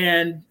know,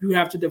 and you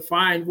have to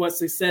define what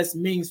success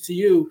means to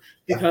you,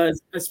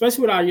 because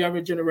especially with our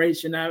younger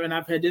generation, and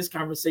I've had this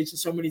conversation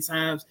so many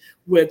times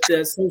with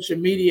the social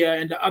media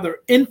and the other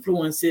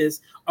influences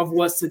of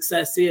what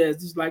success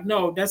is. It's like,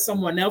 no, that's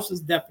someone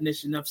else's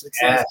definition of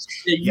success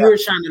that you're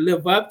trying to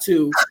live up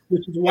to,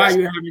 which is why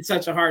you're having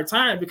such a hard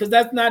time, because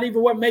that's not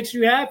even what makes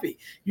you happy.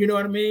 You know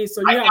what I mean?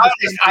 So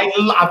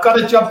I've got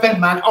to jump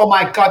in, man. Oh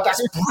my God,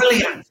 that's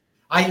brilliant.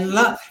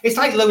 It's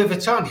like Louis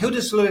Vuitton. Who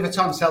does Louis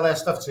Vuitton sell their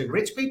stuff to?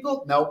 Rich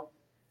people? No.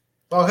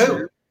 Well,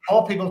 who?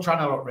 All people trying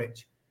to look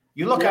rich.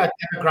 You look at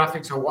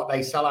demographics of what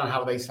they sell and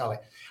how they sell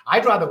it.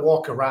 I'd rather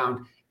walk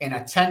around in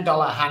a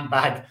 $10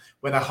 handbag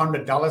with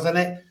 $100 in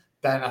it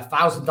than a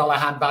 $1,000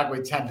 handbag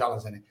with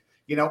 $10 in it.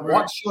 You know,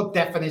 what's your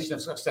definition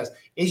of success?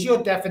 Is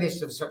your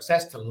definition of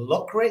success to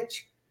look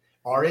rich,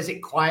 or is it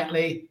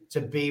quietly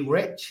to be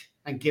rich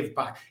and give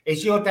back?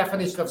 Is your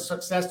definition of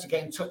success to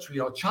get in touch with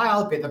your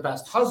child, be the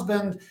best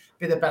husband,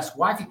 be the best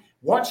wife?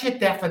 What's your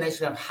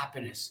definition of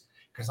happiness?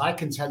 Because I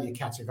can tell you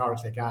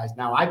categorically, guys.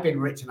 Now, I've been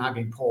rich and I've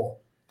been poor.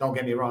 Don't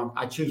get me wrong.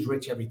 I choose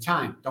rich every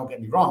time. Don't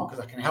get me wrong,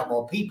 because I can help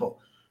more people.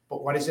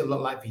 But what does it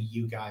look like for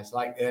you guys?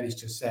 Like Ernest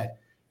just said,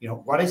 you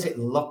know, what does it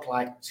look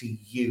like to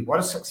you? What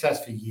is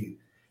success for you?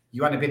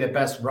 You want to be the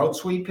best road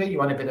sweeper? You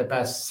want to be the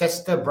best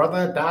sister,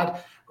 brother,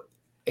 dad?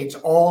 It's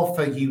all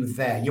for you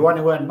there. You want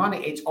to earn money?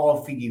 It's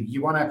all for you.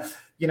 You want to,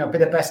 be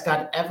the best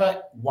dad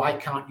ever? Why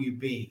can't you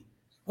be?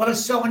 Well,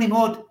 there's so many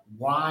more.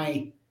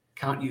 Why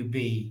can't you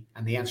be?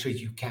 And the answer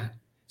is you can.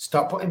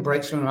 Stop putting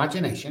brakes on your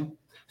imagination.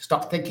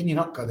 Stop thinking you're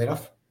not good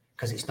enough,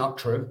 because it's not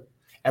true.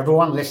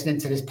 Everyone listening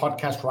to this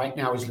podcast right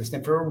now is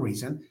listening for a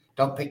reason.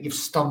 Don't think you've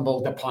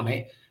stumbled upon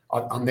it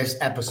on this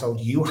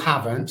episode. You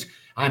haven't.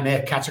 I'm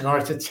here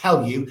categorically to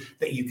tell you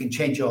that you can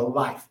change your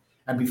life.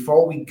 And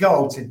before we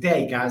go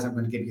today, guys, I'm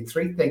going to give you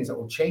 3 things that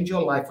will change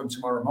your life from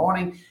tomorrow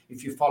morning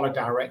if you follow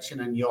direction,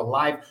 and your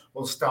life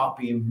will start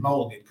being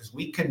molded, because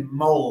we can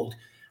mold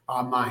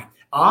our mind.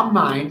 Our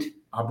mind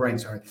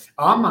runs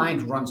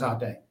our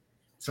day.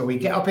 So we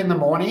get up in the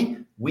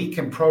morning, we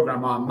can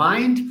program our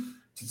mind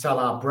to tell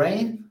our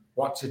brain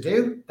what to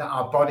do, that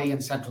our body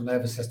and central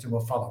nervous system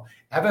will follow.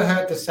 Ever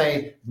heard the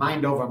say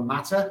mind over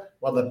matter?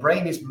 Well, the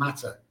brain is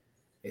matter.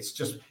 It's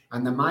just,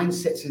 and the mind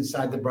sits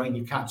inside the brain.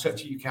 You can't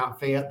touch it, you can't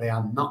feel it. They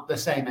are not the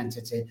same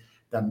entity.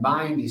 The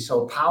mind is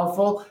so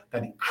powerful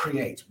that it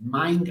creates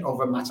mind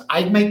over matter.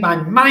 I'd make my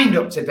mind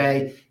up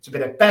today to be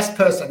the best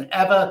person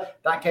ever.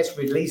 That gets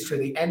released through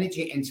the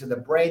energy into the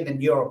brain. The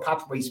neural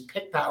pathways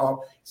pick that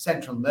up.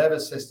 Central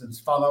nervous systems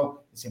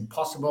follow. It's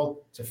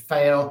impossible to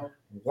fail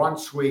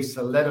once we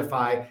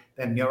solidify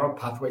the neural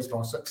pathways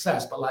for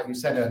success. But like you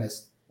said,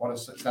 Ernest, what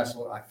does success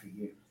look like for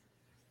you?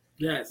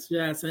 Yes,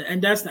 and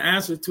that's the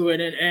answer to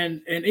it.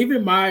 And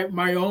even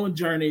my own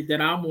journey that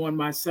I'm on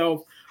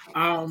myself,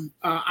 I'm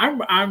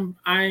on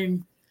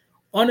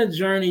a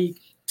journey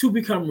to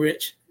become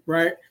rich,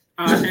 right?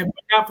 And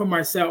not for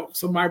myself.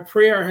 So my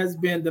prayer has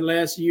been the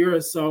last year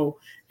or so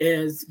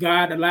is,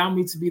 God, allow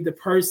me to be the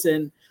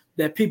person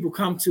that people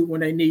come to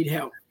when they need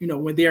help,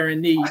 when they're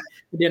in need.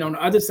 And then on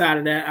the other side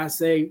of that, I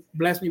say,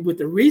 bless me with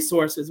the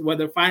resources,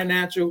 whether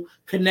financial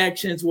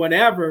connections,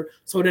 whatever,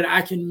 so that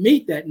I can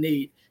meet that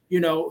need.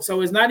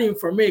 So it's not even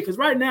for me, because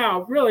right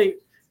now, really,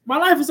 my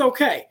life is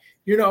okay.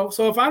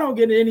 So if I don't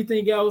get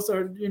anything else,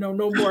 or,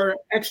 no more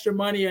extra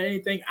money or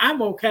anything,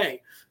 I'm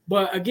okay.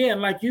 But again,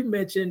 like you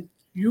mentioned,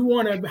 you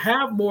want to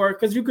have more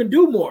because you can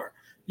do more,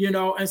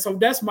 and so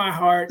that's my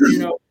heart,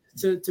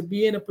 to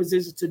be in a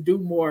position to do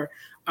more,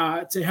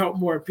 to help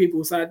more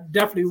people. So I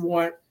definitely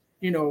want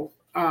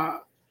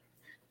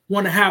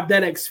to have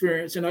that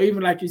experience,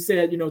 even like you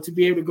said, to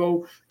be able to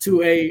go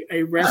to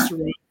a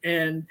restaurant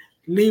and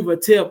leave a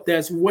tip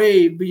that's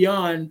way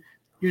beyond,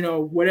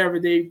 whatever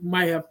they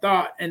might have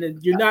thought. And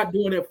you're not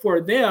doing it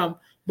for them,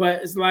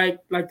 but it's like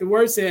the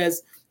word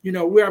says,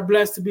 we are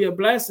blessed to be a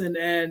blessing.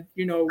 And,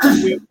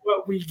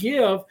 what we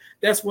give,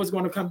 that's what's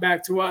going to come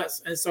back to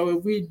us. And so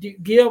if we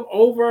give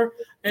over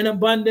in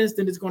abundance,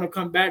 then it's going to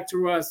come back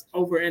to us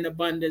over in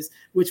abundance,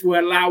 which will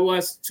allow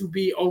us to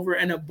be over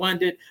and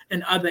abundant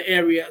in other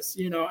areas,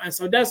 And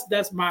so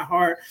that's my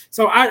heart.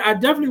 So I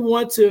definitely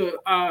want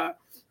to,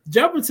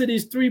 jump into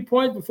these 3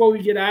 points before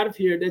we get out of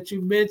here that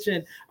you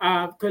mentioned,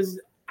 because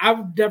I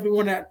definitely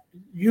want to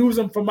use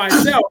them for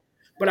myself,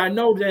 but I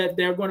know that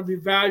they're going to be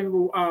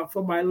valuable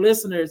for my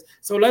listeners.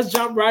 So let's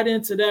jump right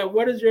into that.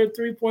 What is your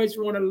 3 points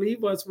you want to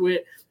leave us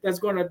with that's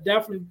going to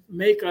definitely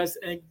make us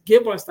and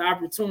give us the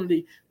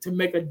opportunity to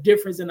make a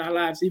difference in our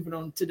lives, even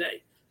on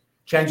today?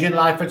 Changing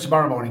life for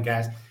tomorrow morning,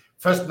 guys.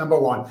 First, number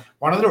one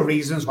of the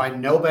reasons why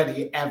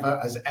nobody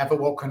has ever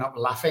woken up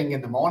laughing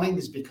in the morning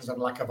is because of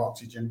lack of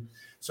oxygen.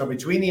 So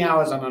between the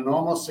hours on a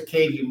normal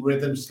circadian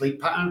rhythm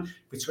sleep pattern,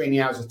 between the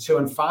hours of 2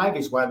 and 5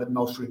 is where the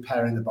most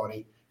repair in the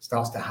body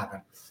starts to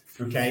happen.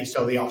 Okay,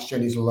 so the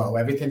oxygen is low,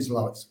 everything's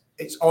low.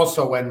 It's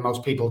also when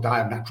most people die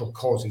of natural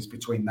causes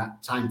between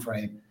that time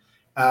frame.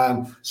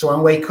 So when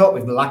we wake up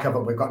with the lack of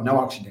it, we've got no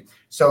oxygen.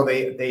 So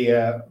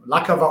the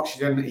lack of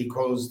oxygen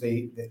equals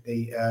the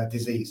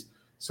disease.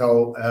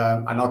 So,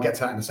 and I'll get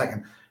to that in a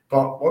second.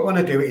 But what we want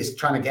to do is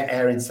trying to get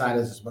air inside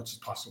us as much as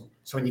possible.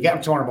 So when you get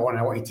up tomorrow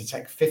morning, I want you to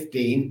take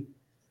 15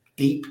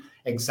 deep,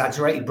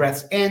 exaggerated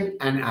breaths in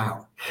and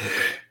out.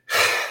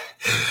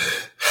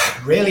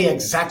 Really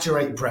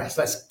exaggerate breaths.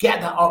 Let's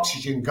get that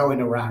oxygen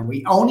going around.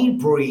 We only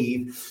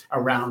breathe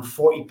around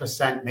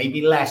 40%,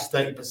 maybe less,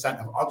 30%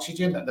 of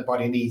oxygen that the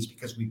body needs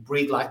because we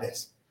breathe like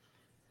this.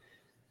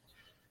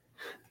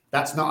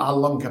 That's not our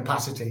lung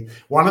capacity.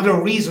 One of the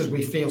reasons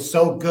we feel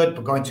so good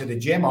for going to the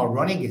gym or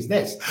running is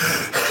this.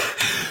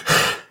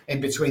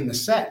 In between the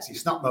sets.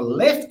 It's not the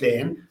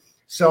lifting.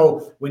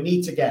 So we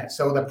need to get,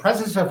 so the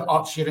presence of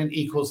oxygen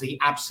equals the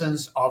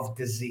absence of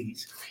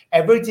disease.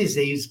 Every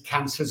disease,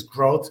 cancers,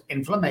 growth,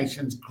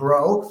 inflammations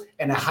grow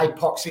in a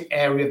hypoxic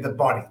area of the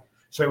body.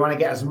 So we want to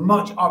get as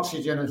much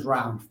oxygen as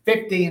around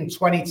 15,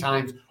 20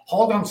 times.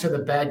 Hold on to the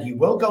bed. You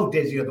will go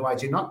dizzy,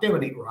 otherwise you're not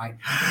doing it right.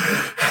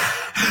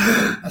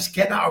 Let's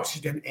get that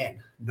oxygen in.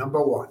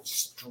 Number one,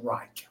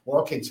 strike.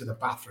 Walk into the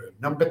bathroom.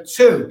 Number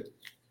two,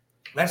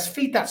 let's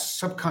feed that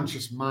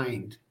subconscious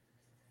mind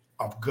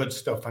of good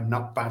stuff and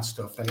not bad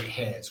stuff that it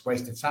hears.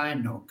 Waste of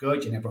time, no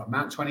good. You never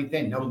amount to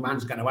anything. No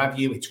man's going to have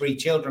you with 3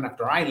 children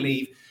after I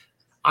leave.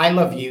 I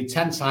love you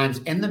 10 times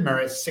in the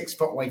mirror, 6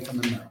 foot away from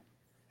the mirror.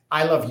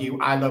 I love you,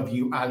 I love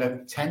you, I love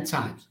you 10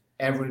 times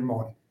every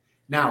morning.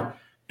 Now,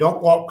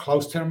 don't walk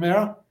close to the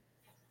mirror.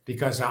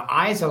 because our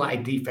eyes are like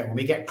a defect. When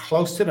we get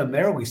close to the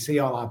mirror, we see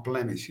all our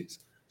blemishes.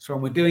 So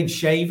when we're doing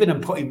shaving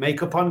and putting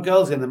makeup on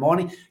girls in the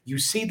morning, you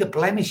see the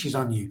blemishes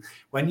on you.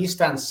 When you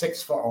stand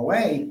 6 foot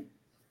away,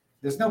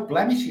 there's no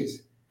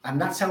blemishes. And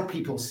that's how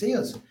people see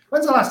us.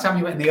 When's the last time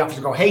you went in the office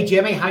and go, hey,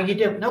 Jimmy, how you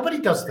doing? Nobody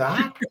does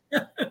that.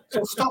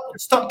 So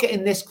stop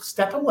getting this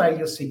step away.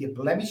 You'll see your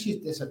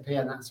blemishes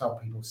disappear, and that's how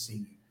people see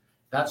you.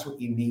 That's what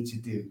you need to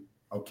do,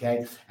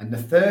 okay? And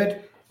the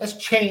third, let's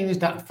change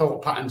that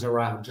thought patterns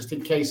around, just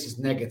in case there's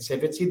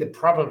negativity. There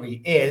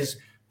probably is,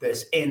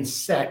 that's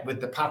inset with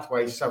the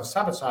pathways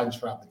self-sabotage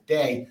throughout the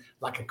day,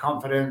 lack of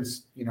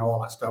confidence, all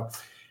that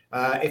stuff.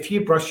 If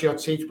you brush your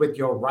teeth with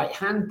your right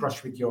hand,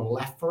 brush with your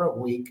left for a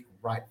week,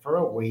 right for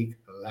a week,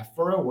 left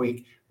for a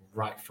week,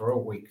 right for a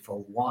week, for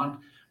 1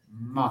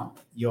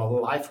 month,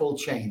 your life will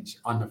change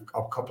on a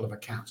couple of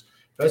accounts.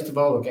 First of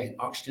all, we're getting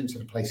oxygen to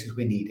the places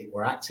we need it.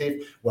 We're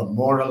active, we're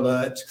more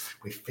alert,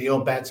 we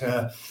feel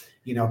better.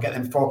 Get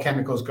them 4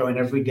 chemicals going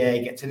every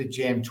day, get to the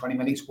gym, 20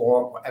 minutes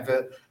walk,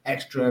 whatever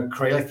extra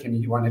curriculum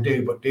you want to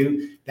do, but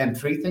do them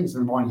 3 things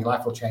in the morning, your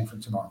life will change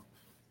from tomorrow.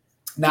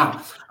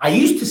 Now, I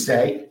used to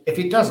say, if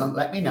it doesn't,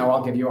 let me know,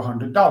 I'll give you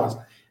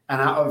 $100.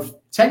 And out of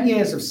 10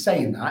 years of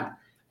saying that,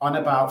 on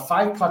about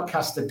 5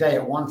 podcasts a day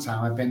at one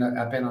time, I've been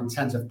on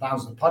tens of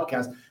thousands of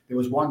podcasts, there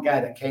was one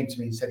guy that came to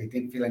me and said he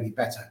didn't feel any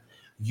better.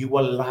 You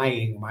were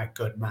lying, my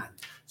good man.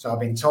 So I've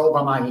been told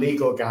by my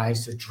legal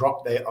guys to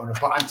drop their owner.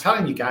 But I'm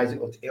telling you guys,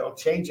 it'll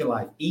change your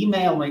life.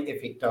 Email me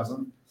if it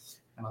doesn't,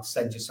 and I'll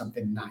send you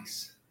something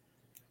nice.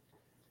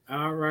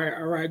 All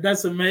right.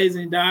 That's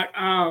amazing, Doc.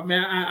 Oh,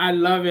 man, I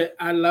love it.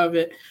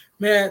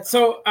 Man,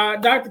 so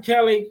Dr.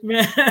 Kelly,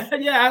 man,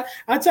 yeah,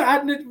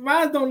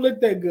 mine don't look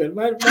that good.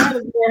 Mine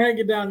is more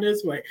hanging down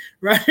this way,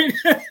 right?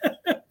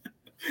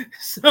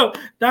 So,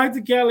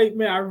 Dr. Kelly,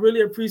 man, I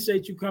really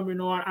appreciate you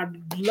coming on. I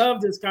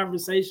love this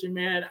conversation,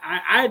 man.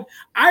 I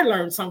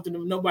learned something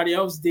that nobody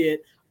else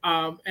did,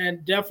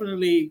 and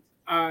definitely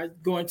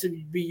going to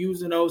be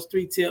using those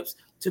 3 tips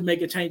to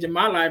make a change in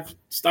my life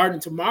starting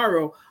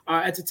tomorrow.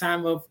 At the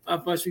time of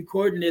us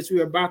recording this,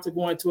 we're about to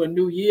go into a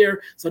new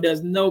year. So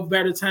there's no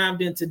better time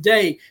than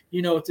today,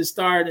 to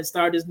start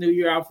this new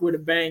year off with a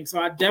bang. So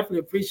I definitely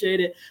appreciate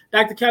it.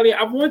 Dr. Kelly,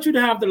 I want you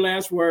to have the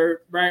last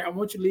word, right? I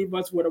want you to leave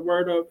us with a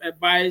word of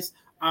advice,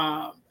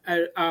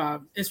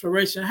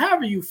 inspiration,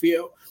 however you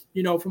feel,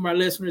 from our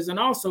listeners, and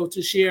also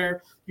to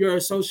share your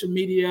social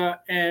media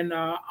and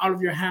all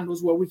of your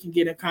handles where we can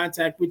get in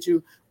contact with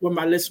you, where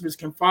my listeners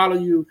can follow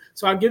you.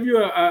 So I'll give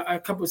you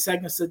a couple of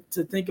seconds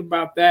to think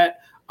about that.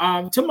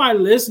 To my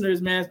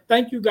listeners, man,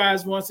 thank you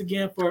guys once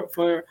again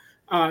for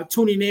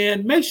tuning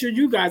in. Make sure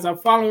you guys are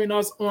following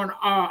us on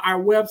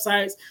our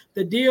websites,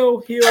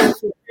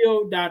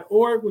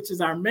 thedealhealfulfill.org, which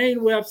is our main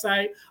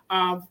website,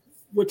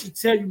 which will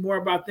tell you more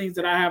about things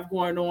that I have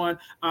going on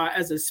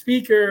as a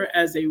speaker,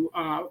 as a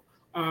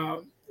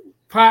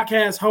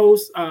podcast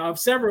host of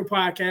several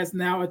podcasts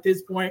now at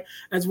this point,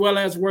 as well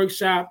as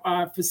workshop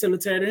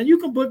facilitator. And you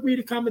can book me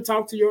to come and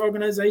talk to your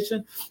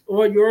organization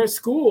or your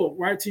school,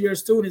 right, to your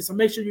students. So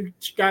make sure you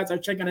guys are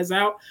checking us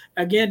out.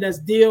 Again, that's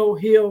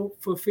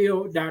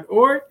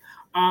dealhealfulfill.org.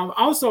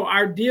 Also,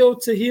 our Deal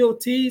to Heal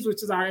tees,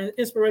 which is our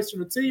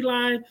inspirational tee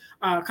line,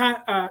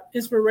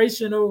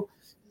 inspirational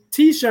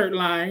t-shirt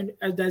line.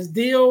 That's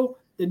Deal,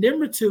 the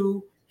number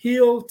 2,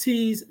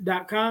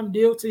 healtees.com,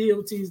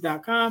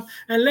 dealtohealtees.com.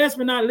 And last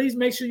but not least,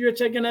 make sure you're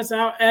checking us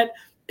out at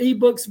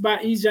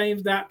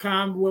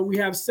ebooksbyejames.com, where we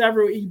have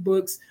several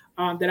ebooks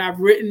that I've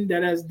written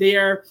that is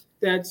there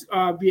that's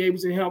be able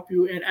to help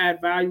you and add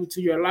value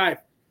to your life.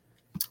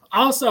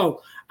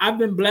 Also, I've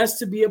been blessed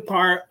to be a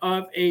part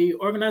of an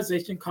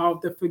organization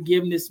called the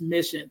Forgiveness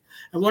Mission.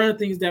 And one of the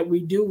things that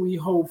we do, we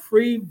hold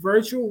free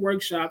virtual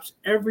workshops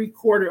every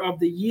quarter of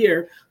the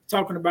year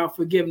talking about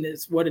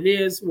forgiveness, what it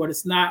is, what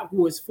it's not,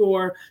 who it's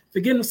for,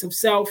 forgiveness of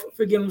self,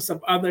 forgiveness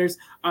of others.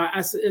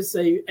 It's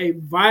a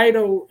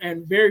vital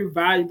and very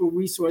valuable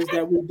resource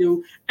that we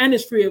do, and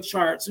it's free of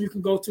charge. So you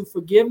can go to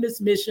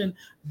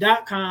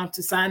forgivenessmission.com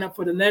to sign up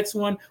for the next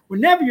one.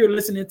 Whenever you're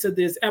listening to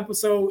this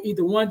episode,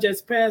 either one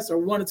just passed or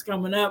one is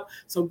coming up.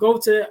 So go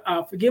to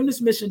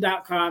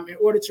forgivenessmission.com in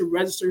order to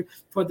register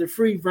for the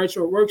free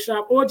virtual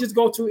workshop, or just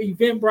go to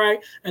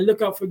Eventbrite and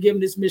look up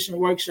Forgiveness Mission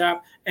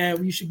Workshop,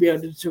 and you should be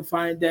able to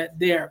find that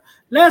there.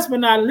 Last but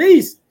not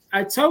least,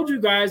 I told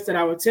you guys that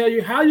I would tell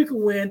you how you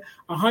can win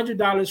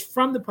 $100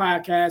 from the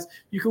podcast.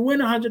 You can win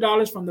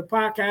 $100 from the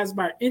podcast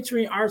by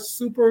entering our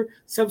super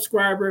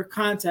subscriber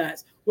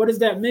contest. What does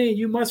that mean?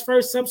 You must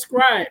first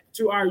subscribe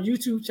to our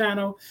YouTube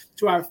channel,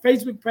 to our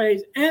Facebook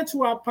page, and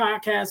to our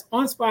podcast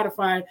on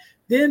Spotify.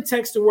 Then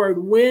text the word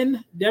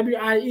WIN,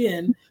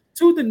 W-I-N,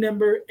 to the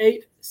number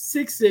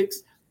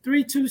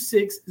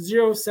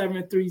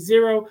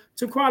 866-326-0730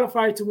 to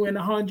qualify to win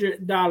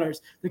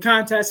 $100. The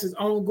contest is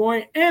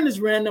ongoing and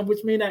is random,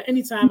 which means that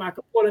anytime I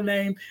can pull a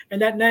name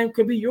and that name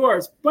could be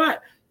yours.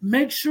 But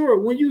make sure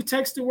when you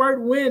text the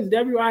word WIN,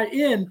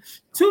 W-I-N,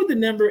 to the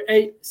number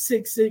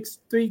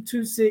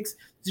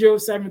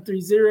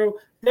 866-326-0730,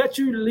 that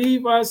you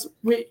leave us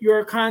with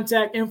your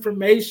contact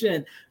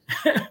information.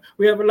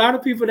 We have a lot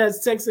of people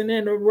that's texting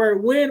in the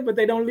word win, but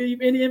they don't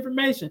leave any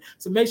information.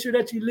 So make sure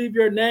that you leave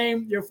your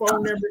name, your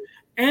phone number,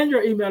 and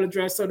your email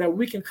address so that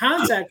we can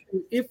contact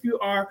you if you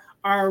are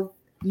our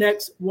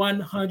next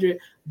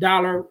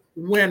 $100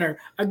 winner.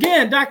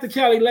 Again, Dr.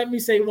 Kelly, let me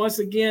say once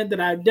again that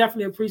I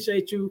definitely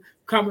appreciate you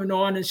coming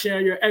on and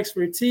sharing your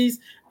expertise.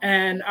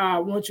 And I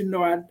want you to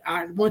know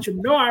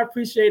I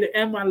appreciate it,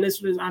 and my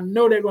listeners, I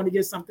know they're going to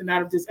get something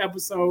out of this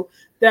episode.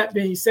 That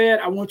being said,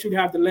 I want you to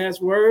have the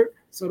last word,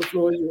 so the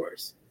floor is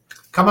yours.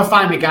 Come and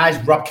find me, guys,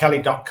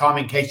 robkelly.com,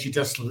 in case you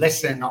just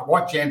listen, not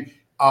watching,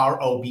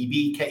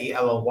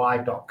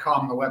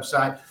 ROBBKELLY.com, the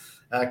website.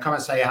 Come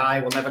and say hi.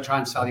 We'll never try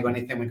and sell you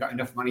anything. We've got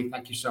enough money.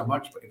 Thank you so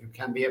much. But if it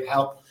can be of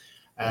help,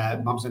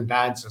 mums and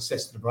dads or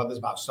sisters and brothers,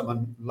 about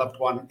someone, loved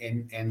one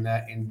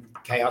in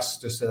chaos,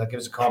 just give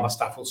us a call. My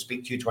staff will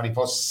speak to you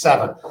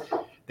 24/7.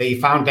 The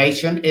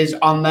foundation is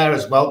on there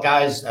as well,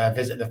 guys.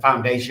 Visit the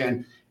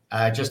foundation,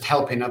 just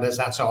helping others.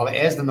 That's all it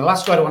is. And the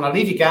last word I want to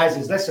leave you guys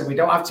is, listen, we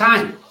don't have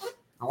time.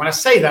 And when I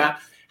say that,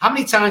 how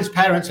many times,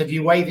 parents, have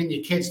you waving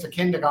your kids to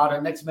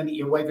kindergarten, next minute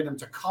you're waving them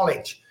to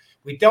college?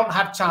 We don't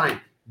have time.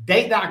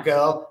 Date that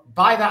girl,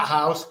 buy that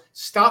house,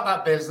 start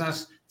that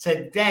business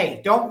today.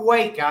 Don't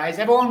wait, guys.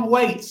 Everyone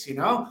waits, you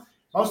know.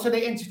 Most of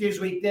the interviews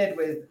we did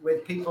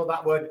with people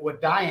that were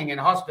dying in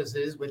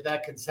hospices with their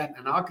consent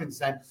and our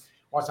consent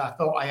was, I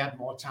thought I had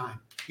more time.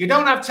 You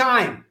don't have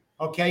time,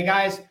 okay,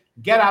 guys?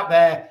 Get out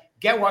there,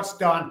 get what's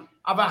done.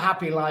 Have a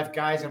happy life,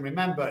 guys. And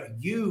remember,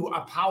 you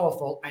are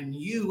powerful and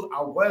you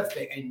are worth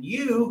it and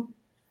you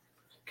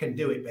can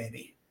do it,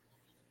 baby.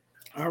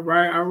 All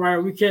right.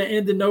 We can't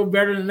end it no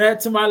better than that.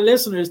 To my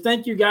listeners,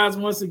 thank you guys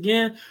once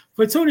again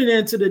for tuning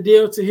in to the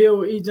Deal to Heal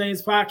with E.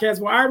 James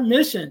podcast, where our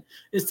mission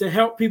is to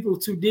help people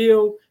to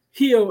deal,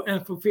 heal,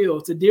 and fulfill,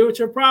 to deal with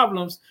your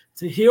problems,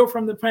 to heal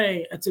from the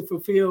pain, and to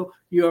fulfill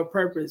your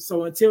purpose.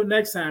 So until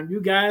next time, you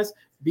guys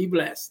be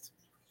blessed.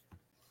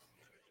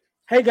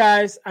 Hey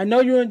guys, I know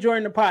you're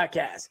enjoying the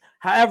podcast.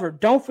 However,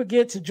 don't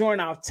forget to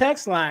join our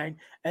text line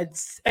at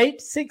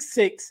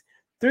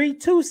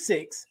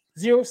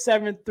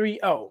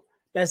 866-326-0730.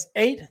 That's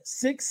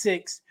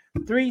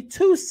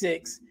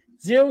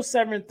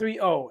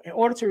 866-326-0730 in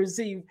order to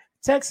receive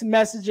text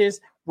messages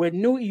with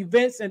new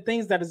events and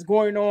things that is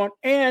going on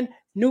and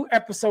new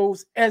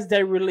episodes as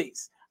they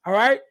release. All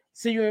right,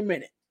 see you in a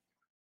minute.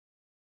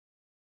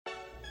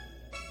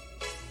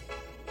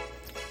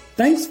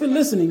 Thanks for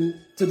listening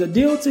to the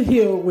Deal to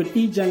Heal with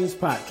E. James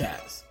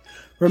podcast.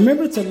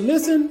 Remember to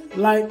listen,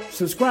 like,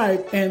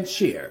 subscribe, and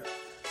share.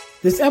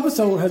 This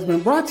episode has been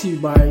brought to you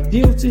by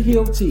Deal to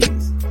Heal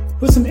Teas.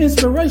 Put some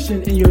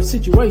inspiration in your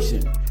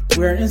situation.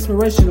 Wear an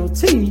inspirational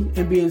tea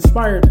and be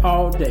inspired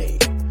all day.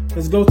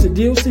 Let's go to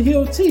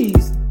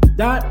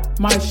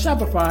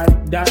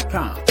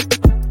dealtohealteas.myshopify.com.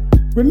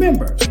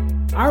 Remember,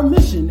 our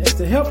mission is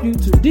to help you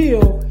to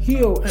deal,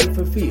 heal, and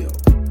fulfill.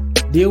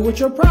 Deal with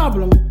your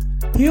problem,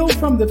 heal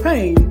from the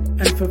pain,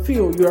 and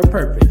fulfill your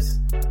purpose.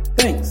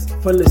 Thanks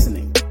for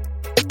listening.